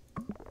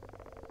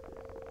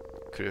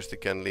 curiosity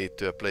can lead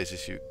to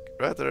places you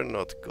rather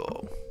not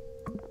go.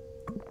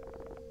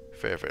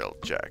 Farewell,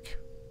 Jack.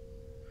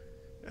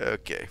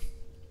 Okay.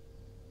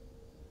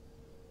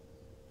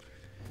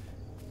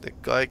 The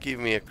guy gave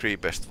me a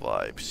creepiest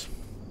vibes.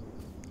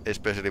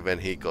 Especially when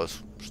he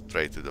goes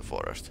straight to the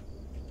forest.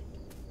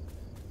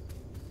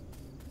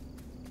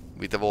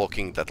 With a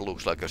walking that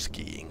looks like a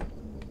skiing.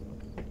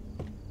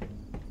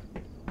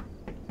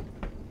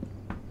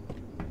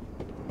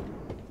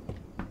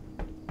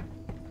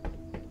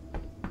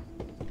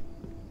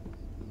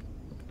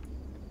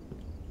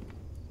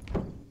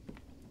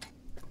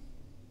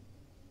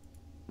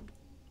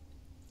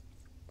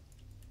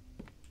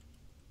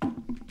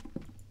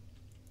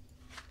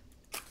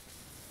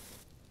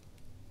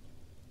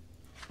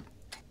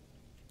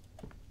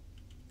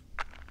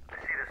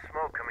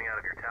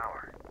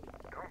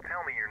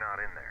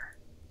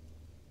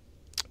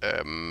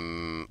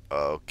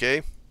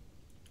 Okay.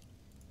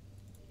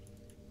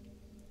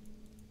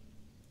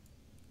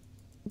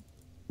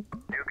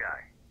 New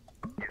guy,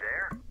 you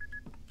there?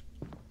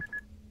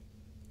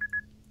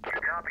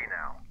 You copy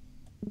now?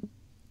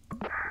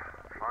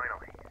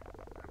 Finally.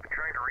 I've been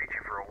trying to reach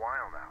you for a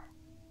while now.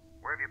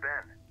 Where have you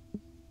been?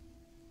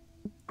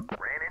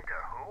 Ran into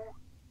who?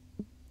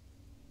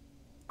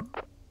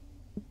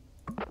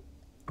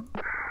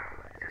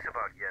 Is this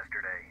about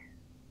yesterday?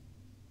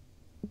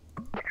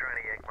 You trying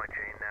to yank my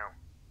chain now?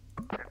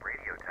 That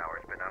radio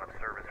tower's been out of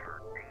service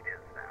for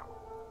ages now.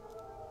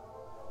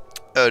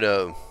 Oh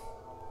no.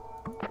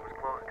 It was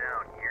closed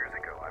down years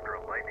ago after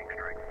a lightning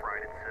strike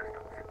fried its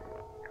systems, and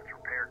its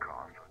repair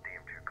cost was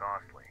deemed too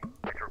costly.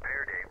 Its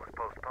repair date was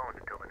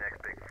postponed until the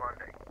next big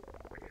funding,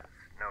 which is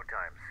no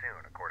time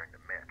soon, according to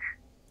Mitch.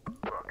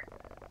 Look,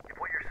 if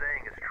what you're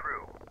saying is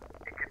true,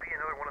 it could be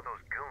another one of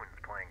those goons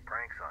playing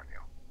pranks on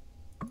you.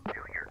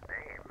 Knew your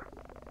name.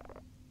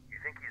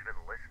 You think he's been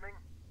listening?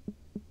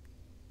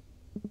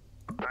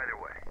 Either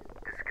way,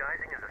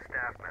 disguising as a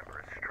staff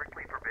member is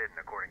strictly forbidden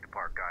according to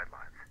park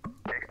guidelines.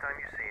 Next time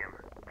you see him,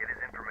 get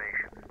his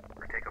information,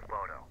 or take a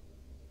photo.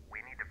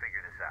 We need to figure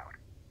this out.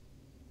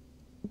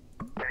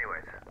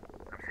 Anyways,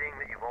 I'm seeing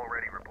that you've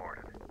already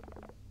reported.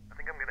 I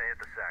think I'm gonna hit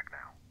the sack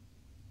now.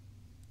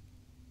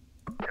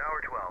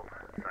 Tower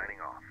 12, signing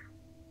off.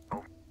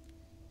 Over.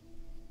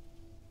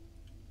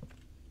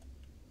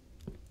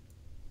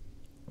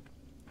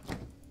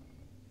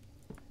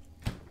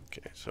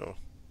 Okay, so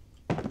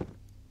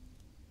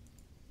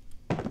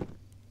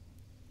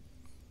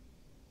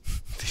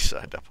this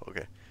side up,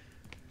 okay.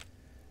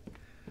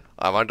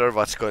 I wonder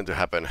what's going to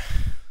happen.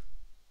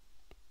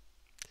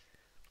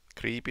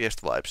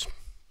 Creepiest vibes.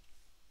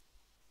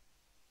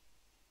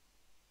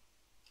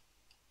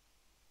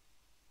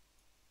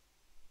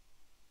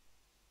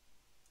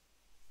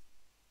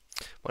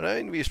 My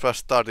envies was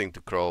starting to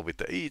grow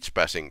with each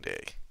passing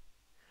day.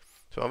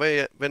 So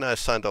when I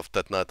signed off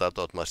that night, I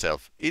thought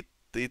myself, it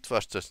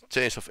was just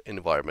change of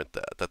environment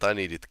that I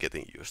needed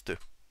getting used to.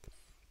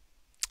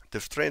 The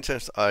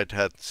strangeness I'd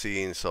had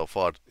seen so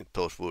far in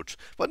those woods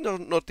was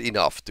not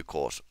enough to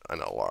cause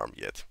an alarm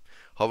yet.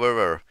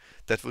 However,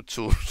 that would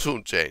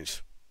soon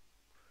change.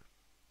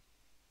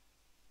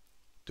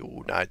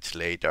 2 nights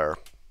later.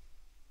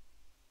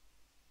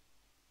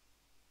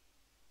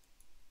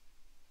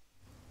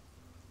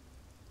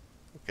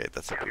 Okay,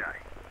 that's a good. Guy,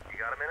 you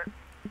got a minute?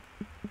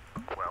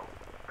 Well,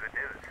 good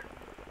news.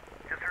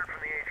 Just heard from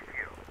the HQ.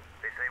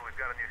 They say we've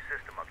got a new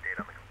system update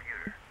on the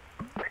computer.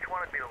 Mitch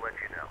wanted me to let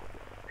you know.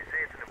 They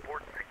say it's an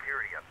important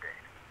security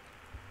update.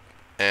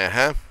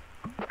 Uh-huh.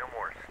 No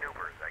more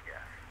snoopers, I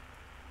guess.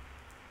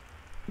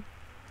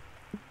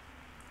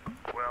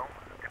 Well,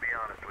 to be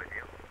honest with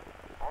you,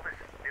 all this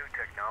new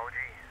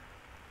technology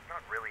is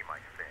not really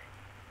my thing.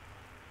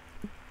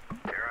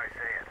 Dare I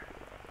say it,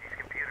 these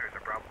computers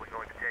are probably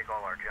going to take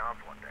all our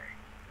jobs one day.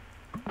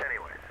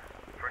 Anyways,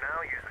 for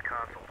now, use the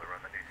console to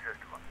run the new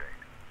system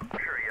update. I'm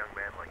sure a young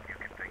man like you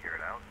can figure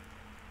it out.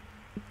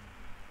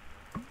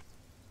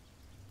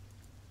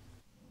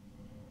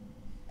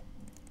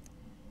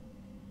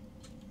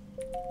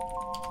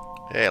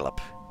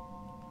 Help.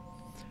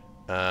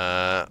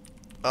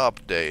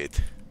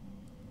 Update.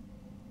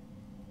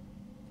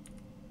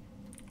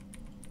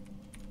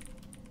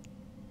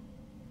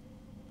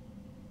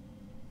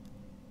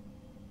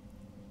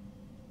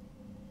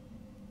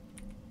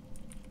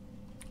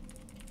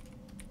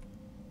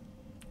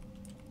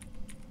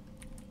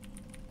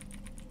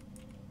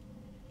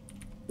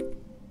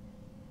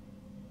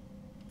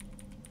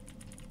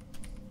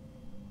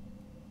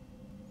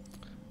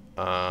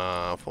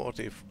 Uh,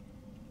 40.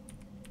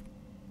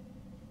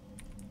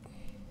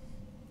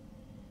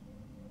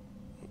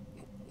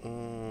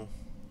 Mm.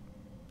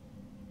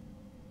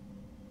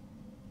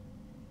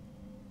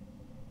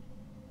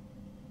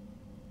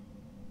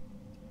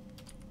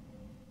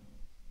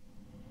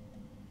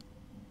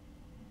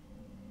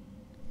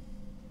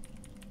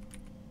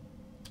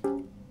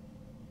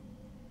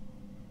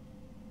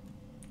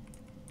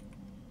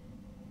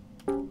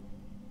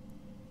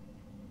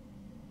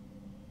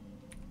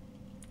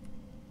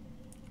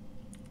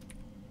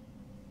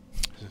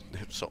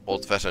 so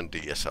old-fashioned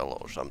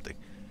DSL or something.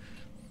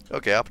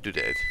 Okay, up to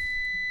date.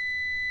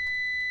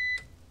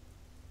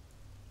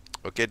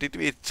 Okay, did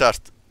we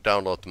just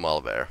download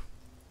malware?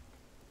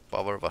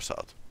 Power was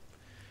out.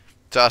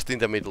 Just in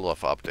the middle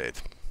of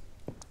update.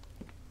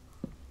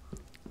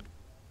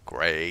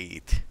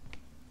 Great.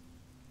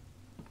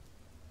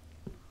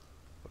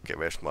 Okay,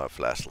 where's my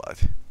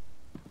flashlight?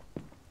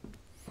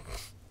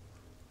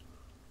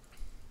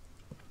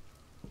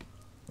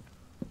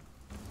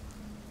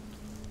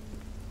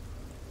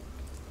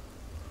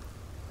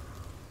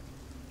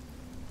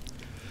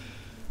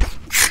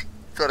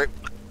 Sorry.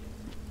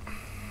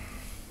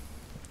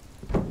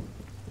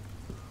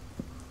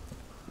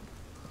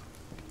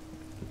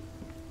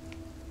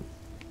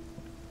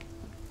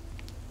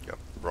 Yep,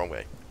 wrong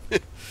way.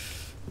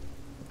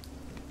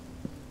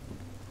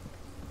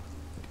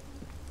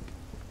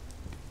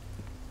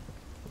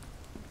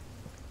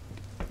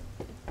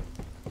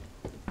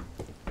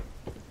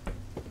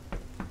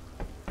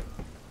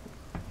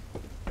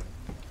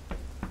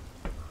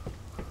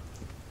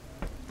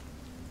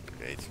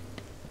 Great.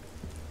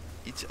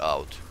 It's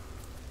out.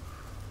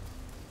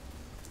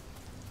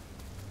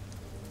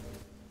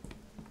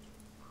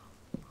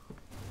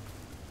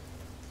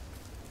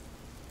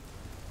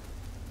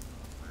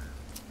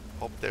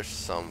 Hope there's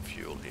some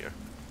fuel here.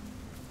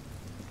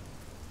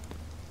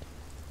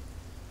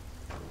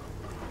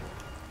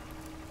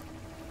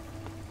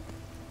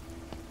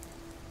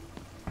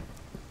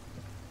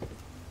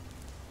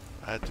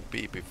 I had to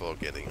pee before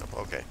getting up.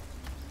 Okay.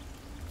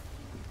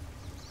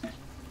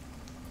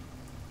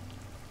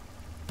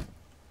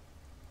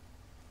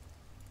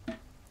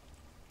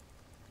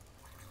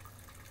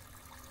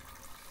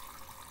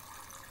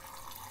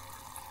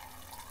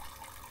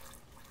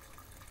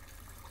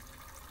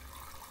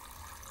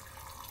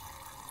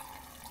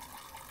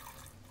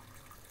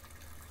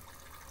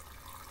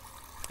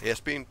 He has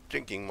been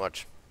drinking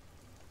much.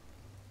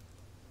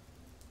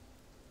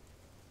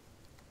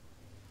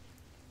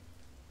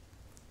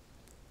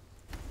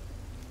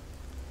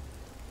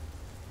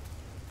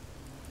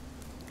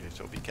 Okay,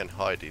 so we can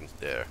hide in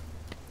there.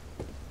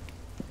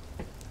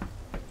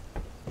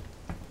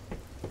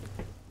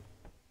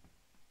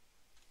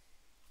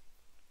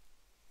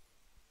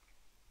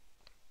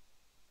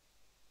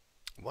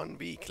 One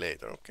week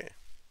later, okay.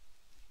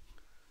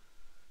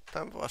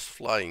 Time was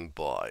flying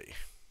by.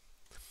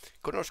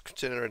 Connor's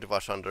generator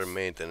was under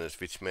maintenance,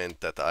 which meant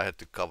that I had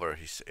to cover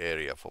his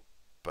area for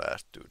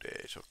past 2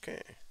 days.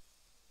 Okay.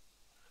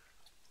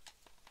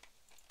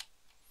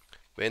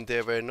 When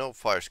there were no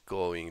fires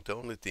going, the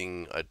only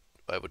thing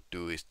I would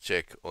do is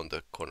check on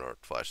the Connor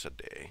twice a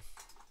day.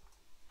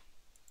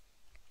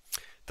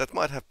 That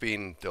might have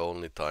been the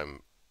only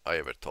time I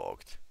ever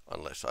talked,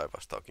 unless I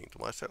was talking to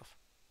myself.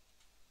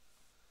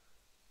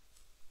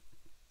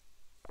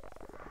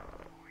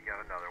 We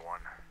got another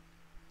one.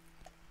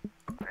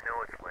 I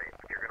know it's late,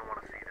 but you're gonna want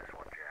to see this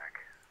one, Jack.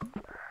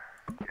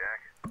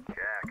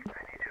 Jack,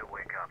 I need you to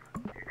wake up.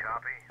 You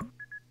copy?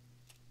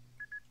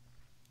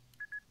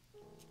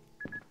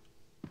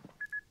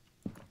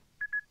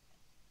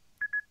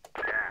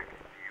 Jack,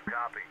 do you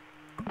copy?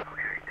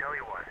 Okay, tell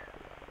you what.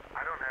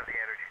 I don't have the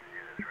energy to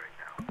do this right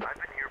now. I've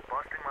been here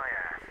busting my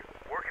ass,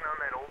 working on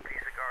that old piece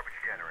of garbage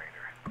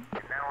generator.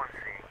 And now I'm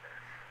seeing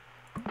this.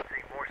 I'm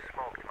seeing more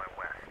smoke to my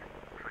west.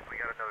 Looks like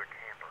we got another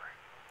camper.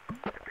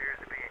 It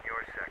appears to be in your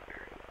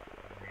sector.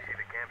 You see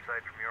the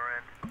campsite from your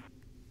end?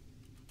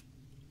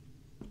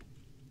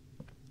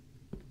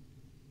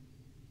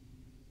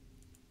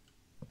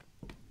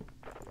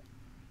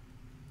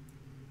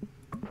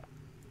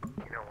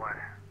 You know what?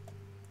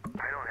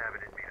 I don't have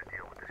it in me to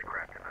deal with this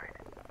crap tonight.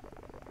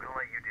 I'm gonna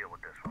let you deal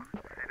with this one.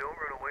 If they don't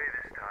run away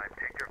this time,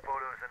 take their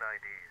photos and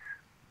IDs.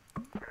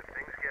 And if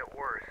things get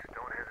worse,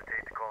 don't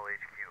hesitate to call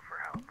HQ for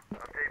help.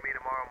 Update me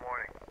tomorrow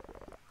morning.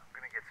 I'm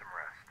gonna get some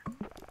rest.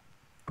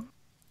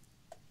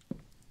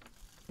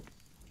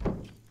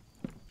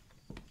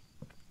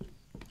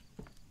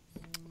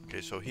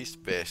 Okay, so he's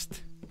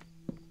best.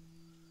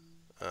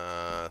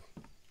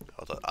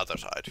 Other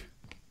side.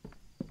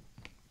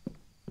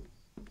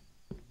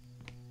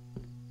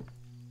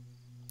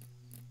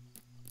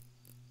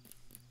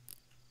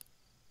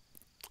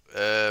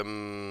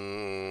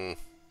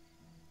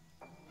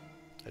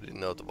 I didn't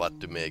know what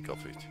to make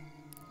of it.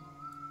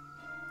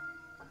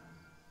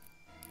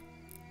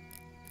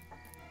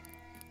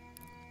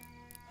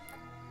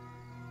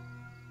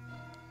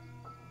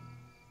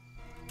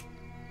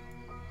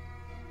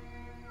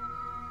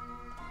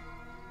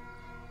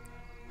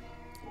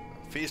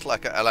 Feels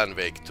like a Alan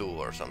Wake 2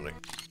 or something.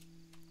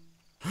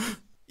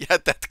 Yeah,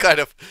 that kind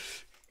of...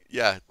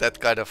 Yeah, that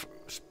kind of...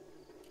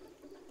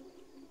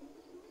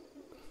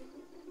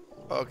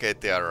 Okay,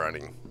 they are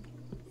running.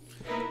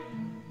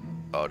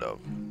 Oh no,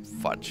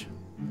 fudge.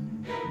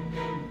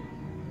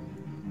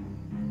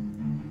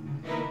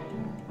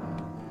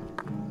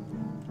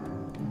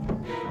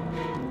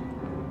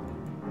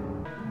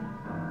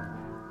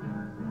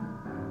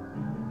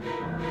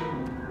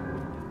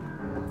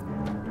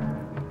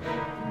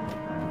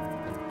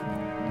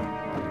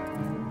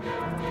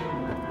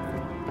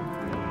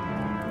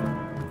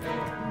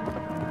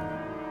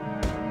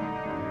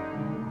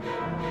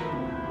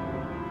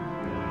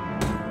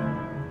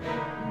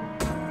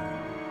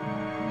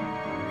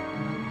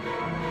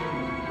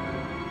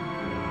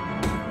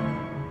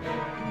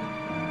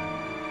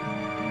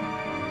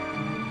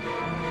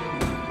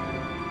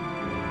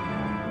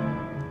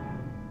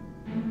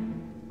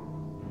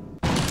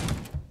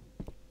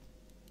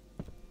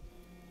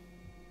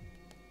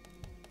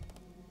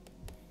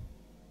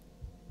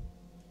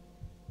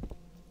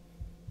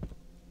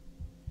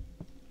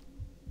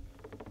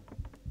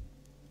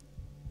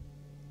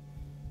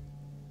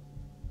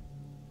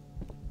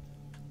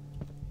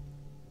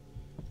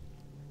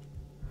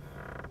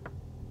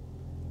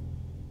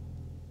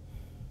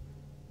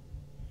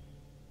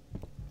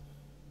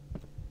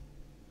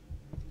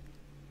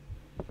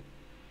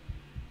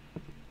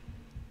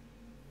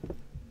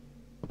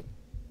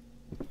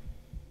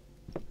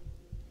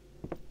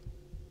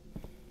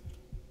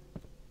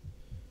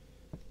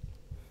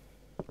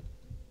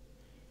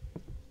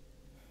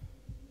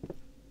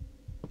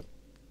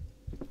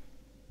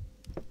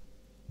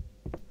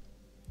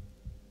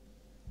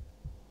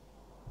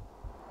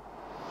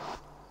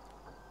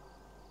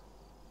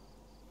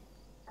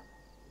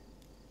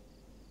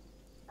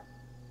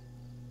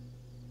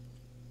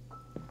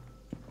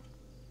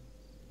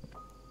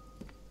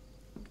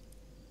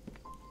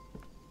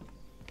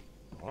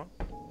 Huh?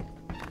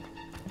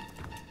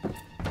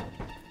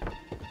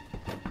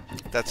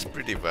 That's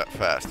pretty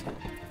fast.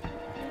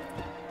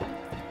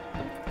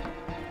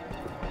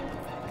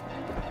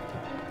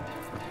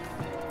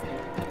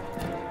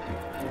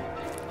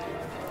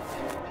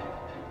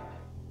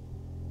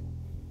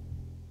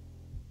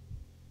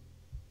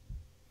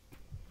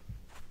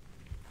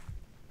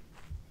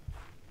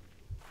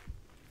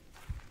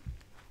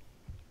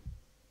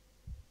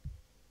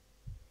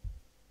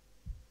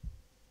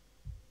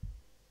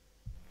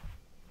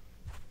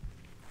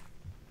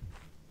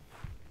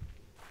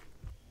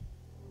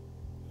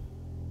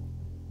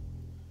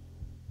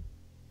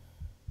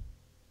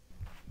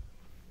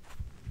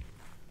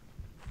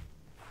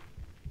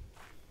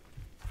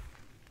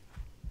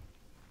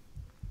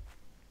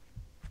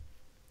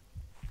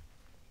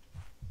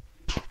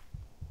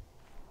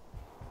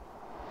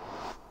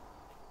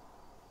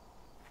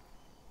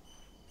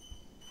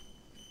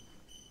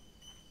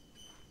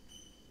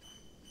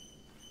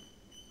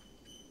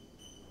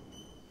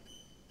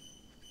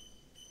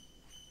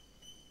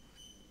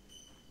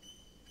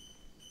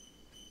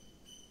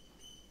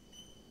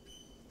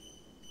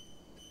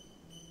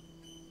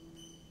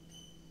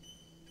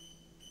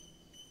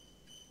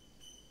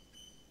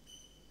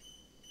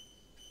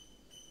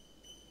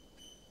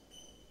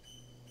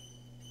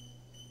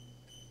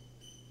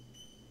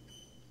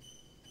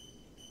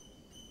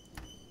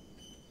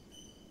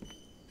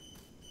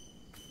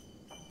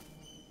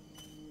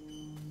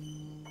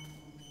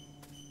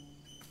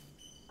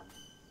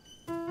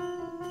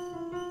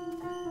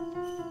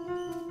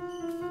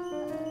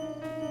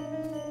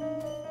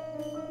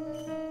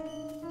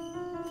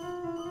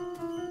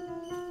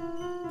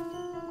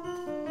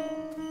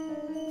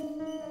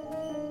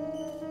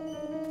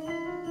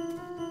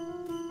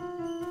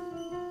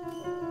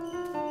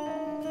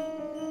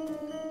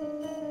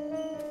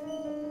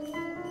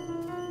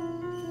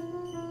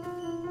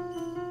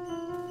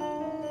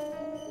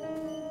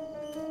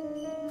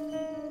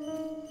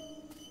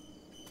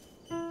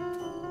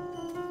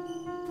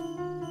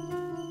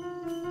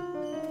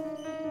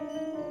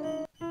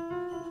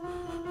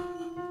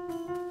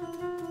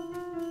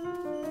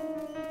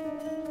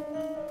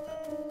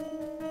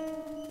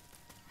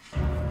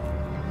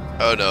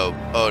 Oh no,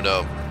 oh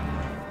no.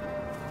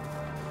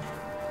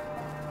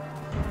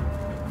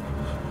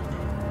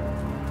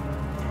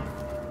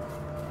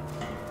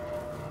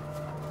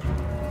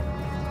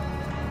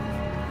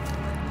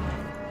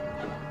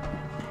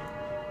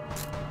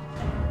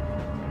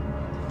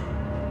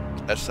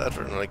 As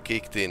adrenaline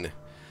kicked in,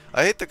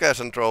 I hit the gas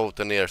and drove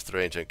the nearest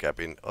ranger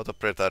cabin.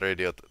 Autopilot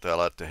radioed to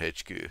alert the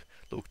HQ.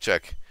 Look,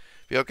 Jack,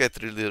 we all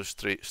get really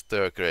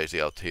stir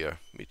crazy out here,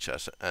 Mitch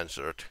has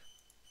answered.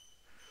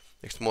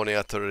 Next morning,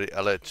 after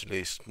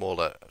allegedly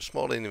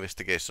small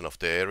investigation of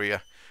the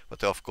area,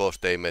 but of course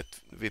they met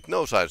with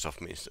no signs of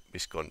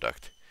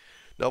misconduct.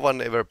 No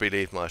one ever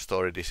believed my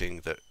story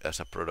dissing as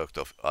a product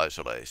of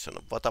isolation.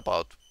 What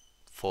about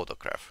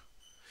photograph?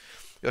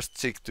 Just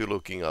stick to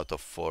looking out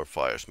of 4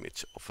 fires,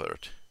 Mitch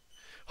offered.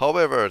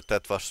 However,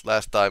 that was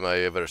last time I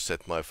ever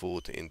set my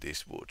foot in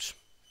these woods.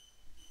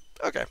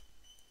 Okay.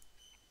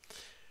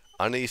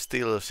 Unease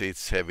still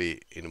sits heavy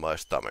in my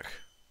stomach.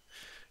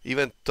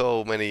 Even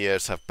though many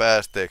years have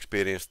passed, the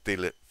experience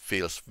still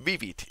feels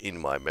vivid in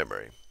my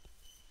memory.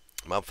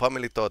 My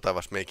family thought I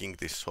was making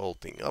this whole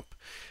thing up,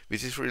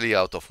 which is really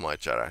out of my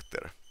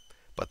character.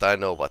 But I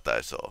know what I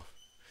saw.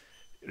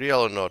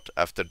 Real or not,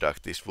 after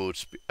dark, these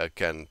woods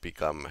can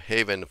become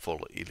haven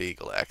for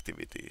illegal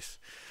activities.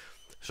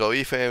 So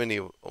if any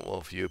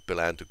of you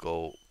plan to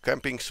go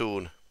camping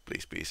soon,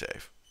 please be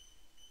safe.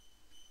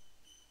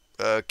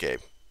 Okay,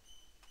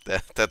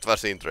 that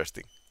was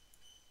interesting.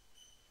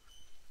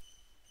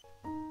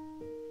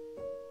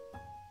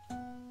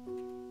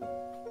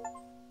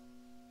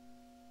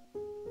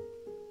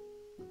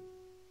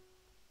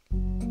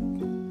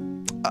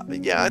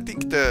 Yeah, I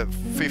think the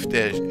 5th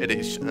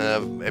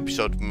edition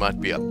episode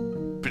might be a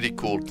pretty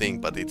cool thing,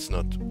 but it's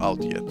not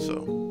out yet,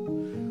 so.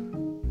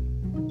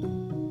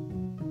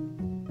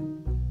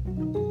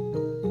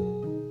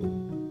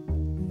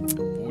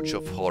 Woods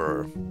of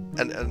Horror.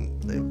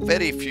 And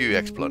very few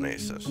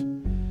explanations.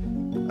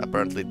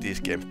 Apparently these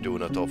games do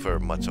not offer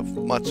much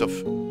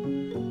of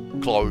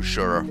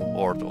closure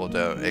or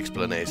the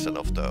explanation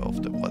of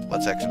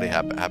what's actually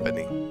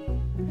happening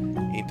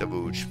in the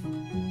woods.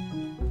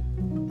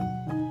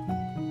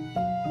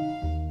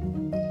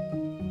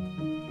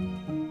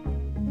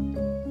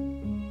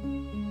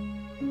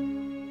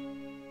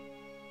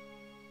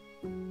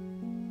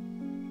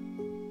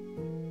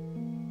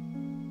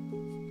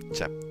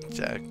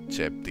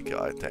 Chaptic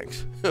guy,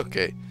 thanks.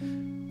 Okay.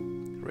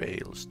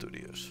 Rail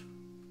Studios.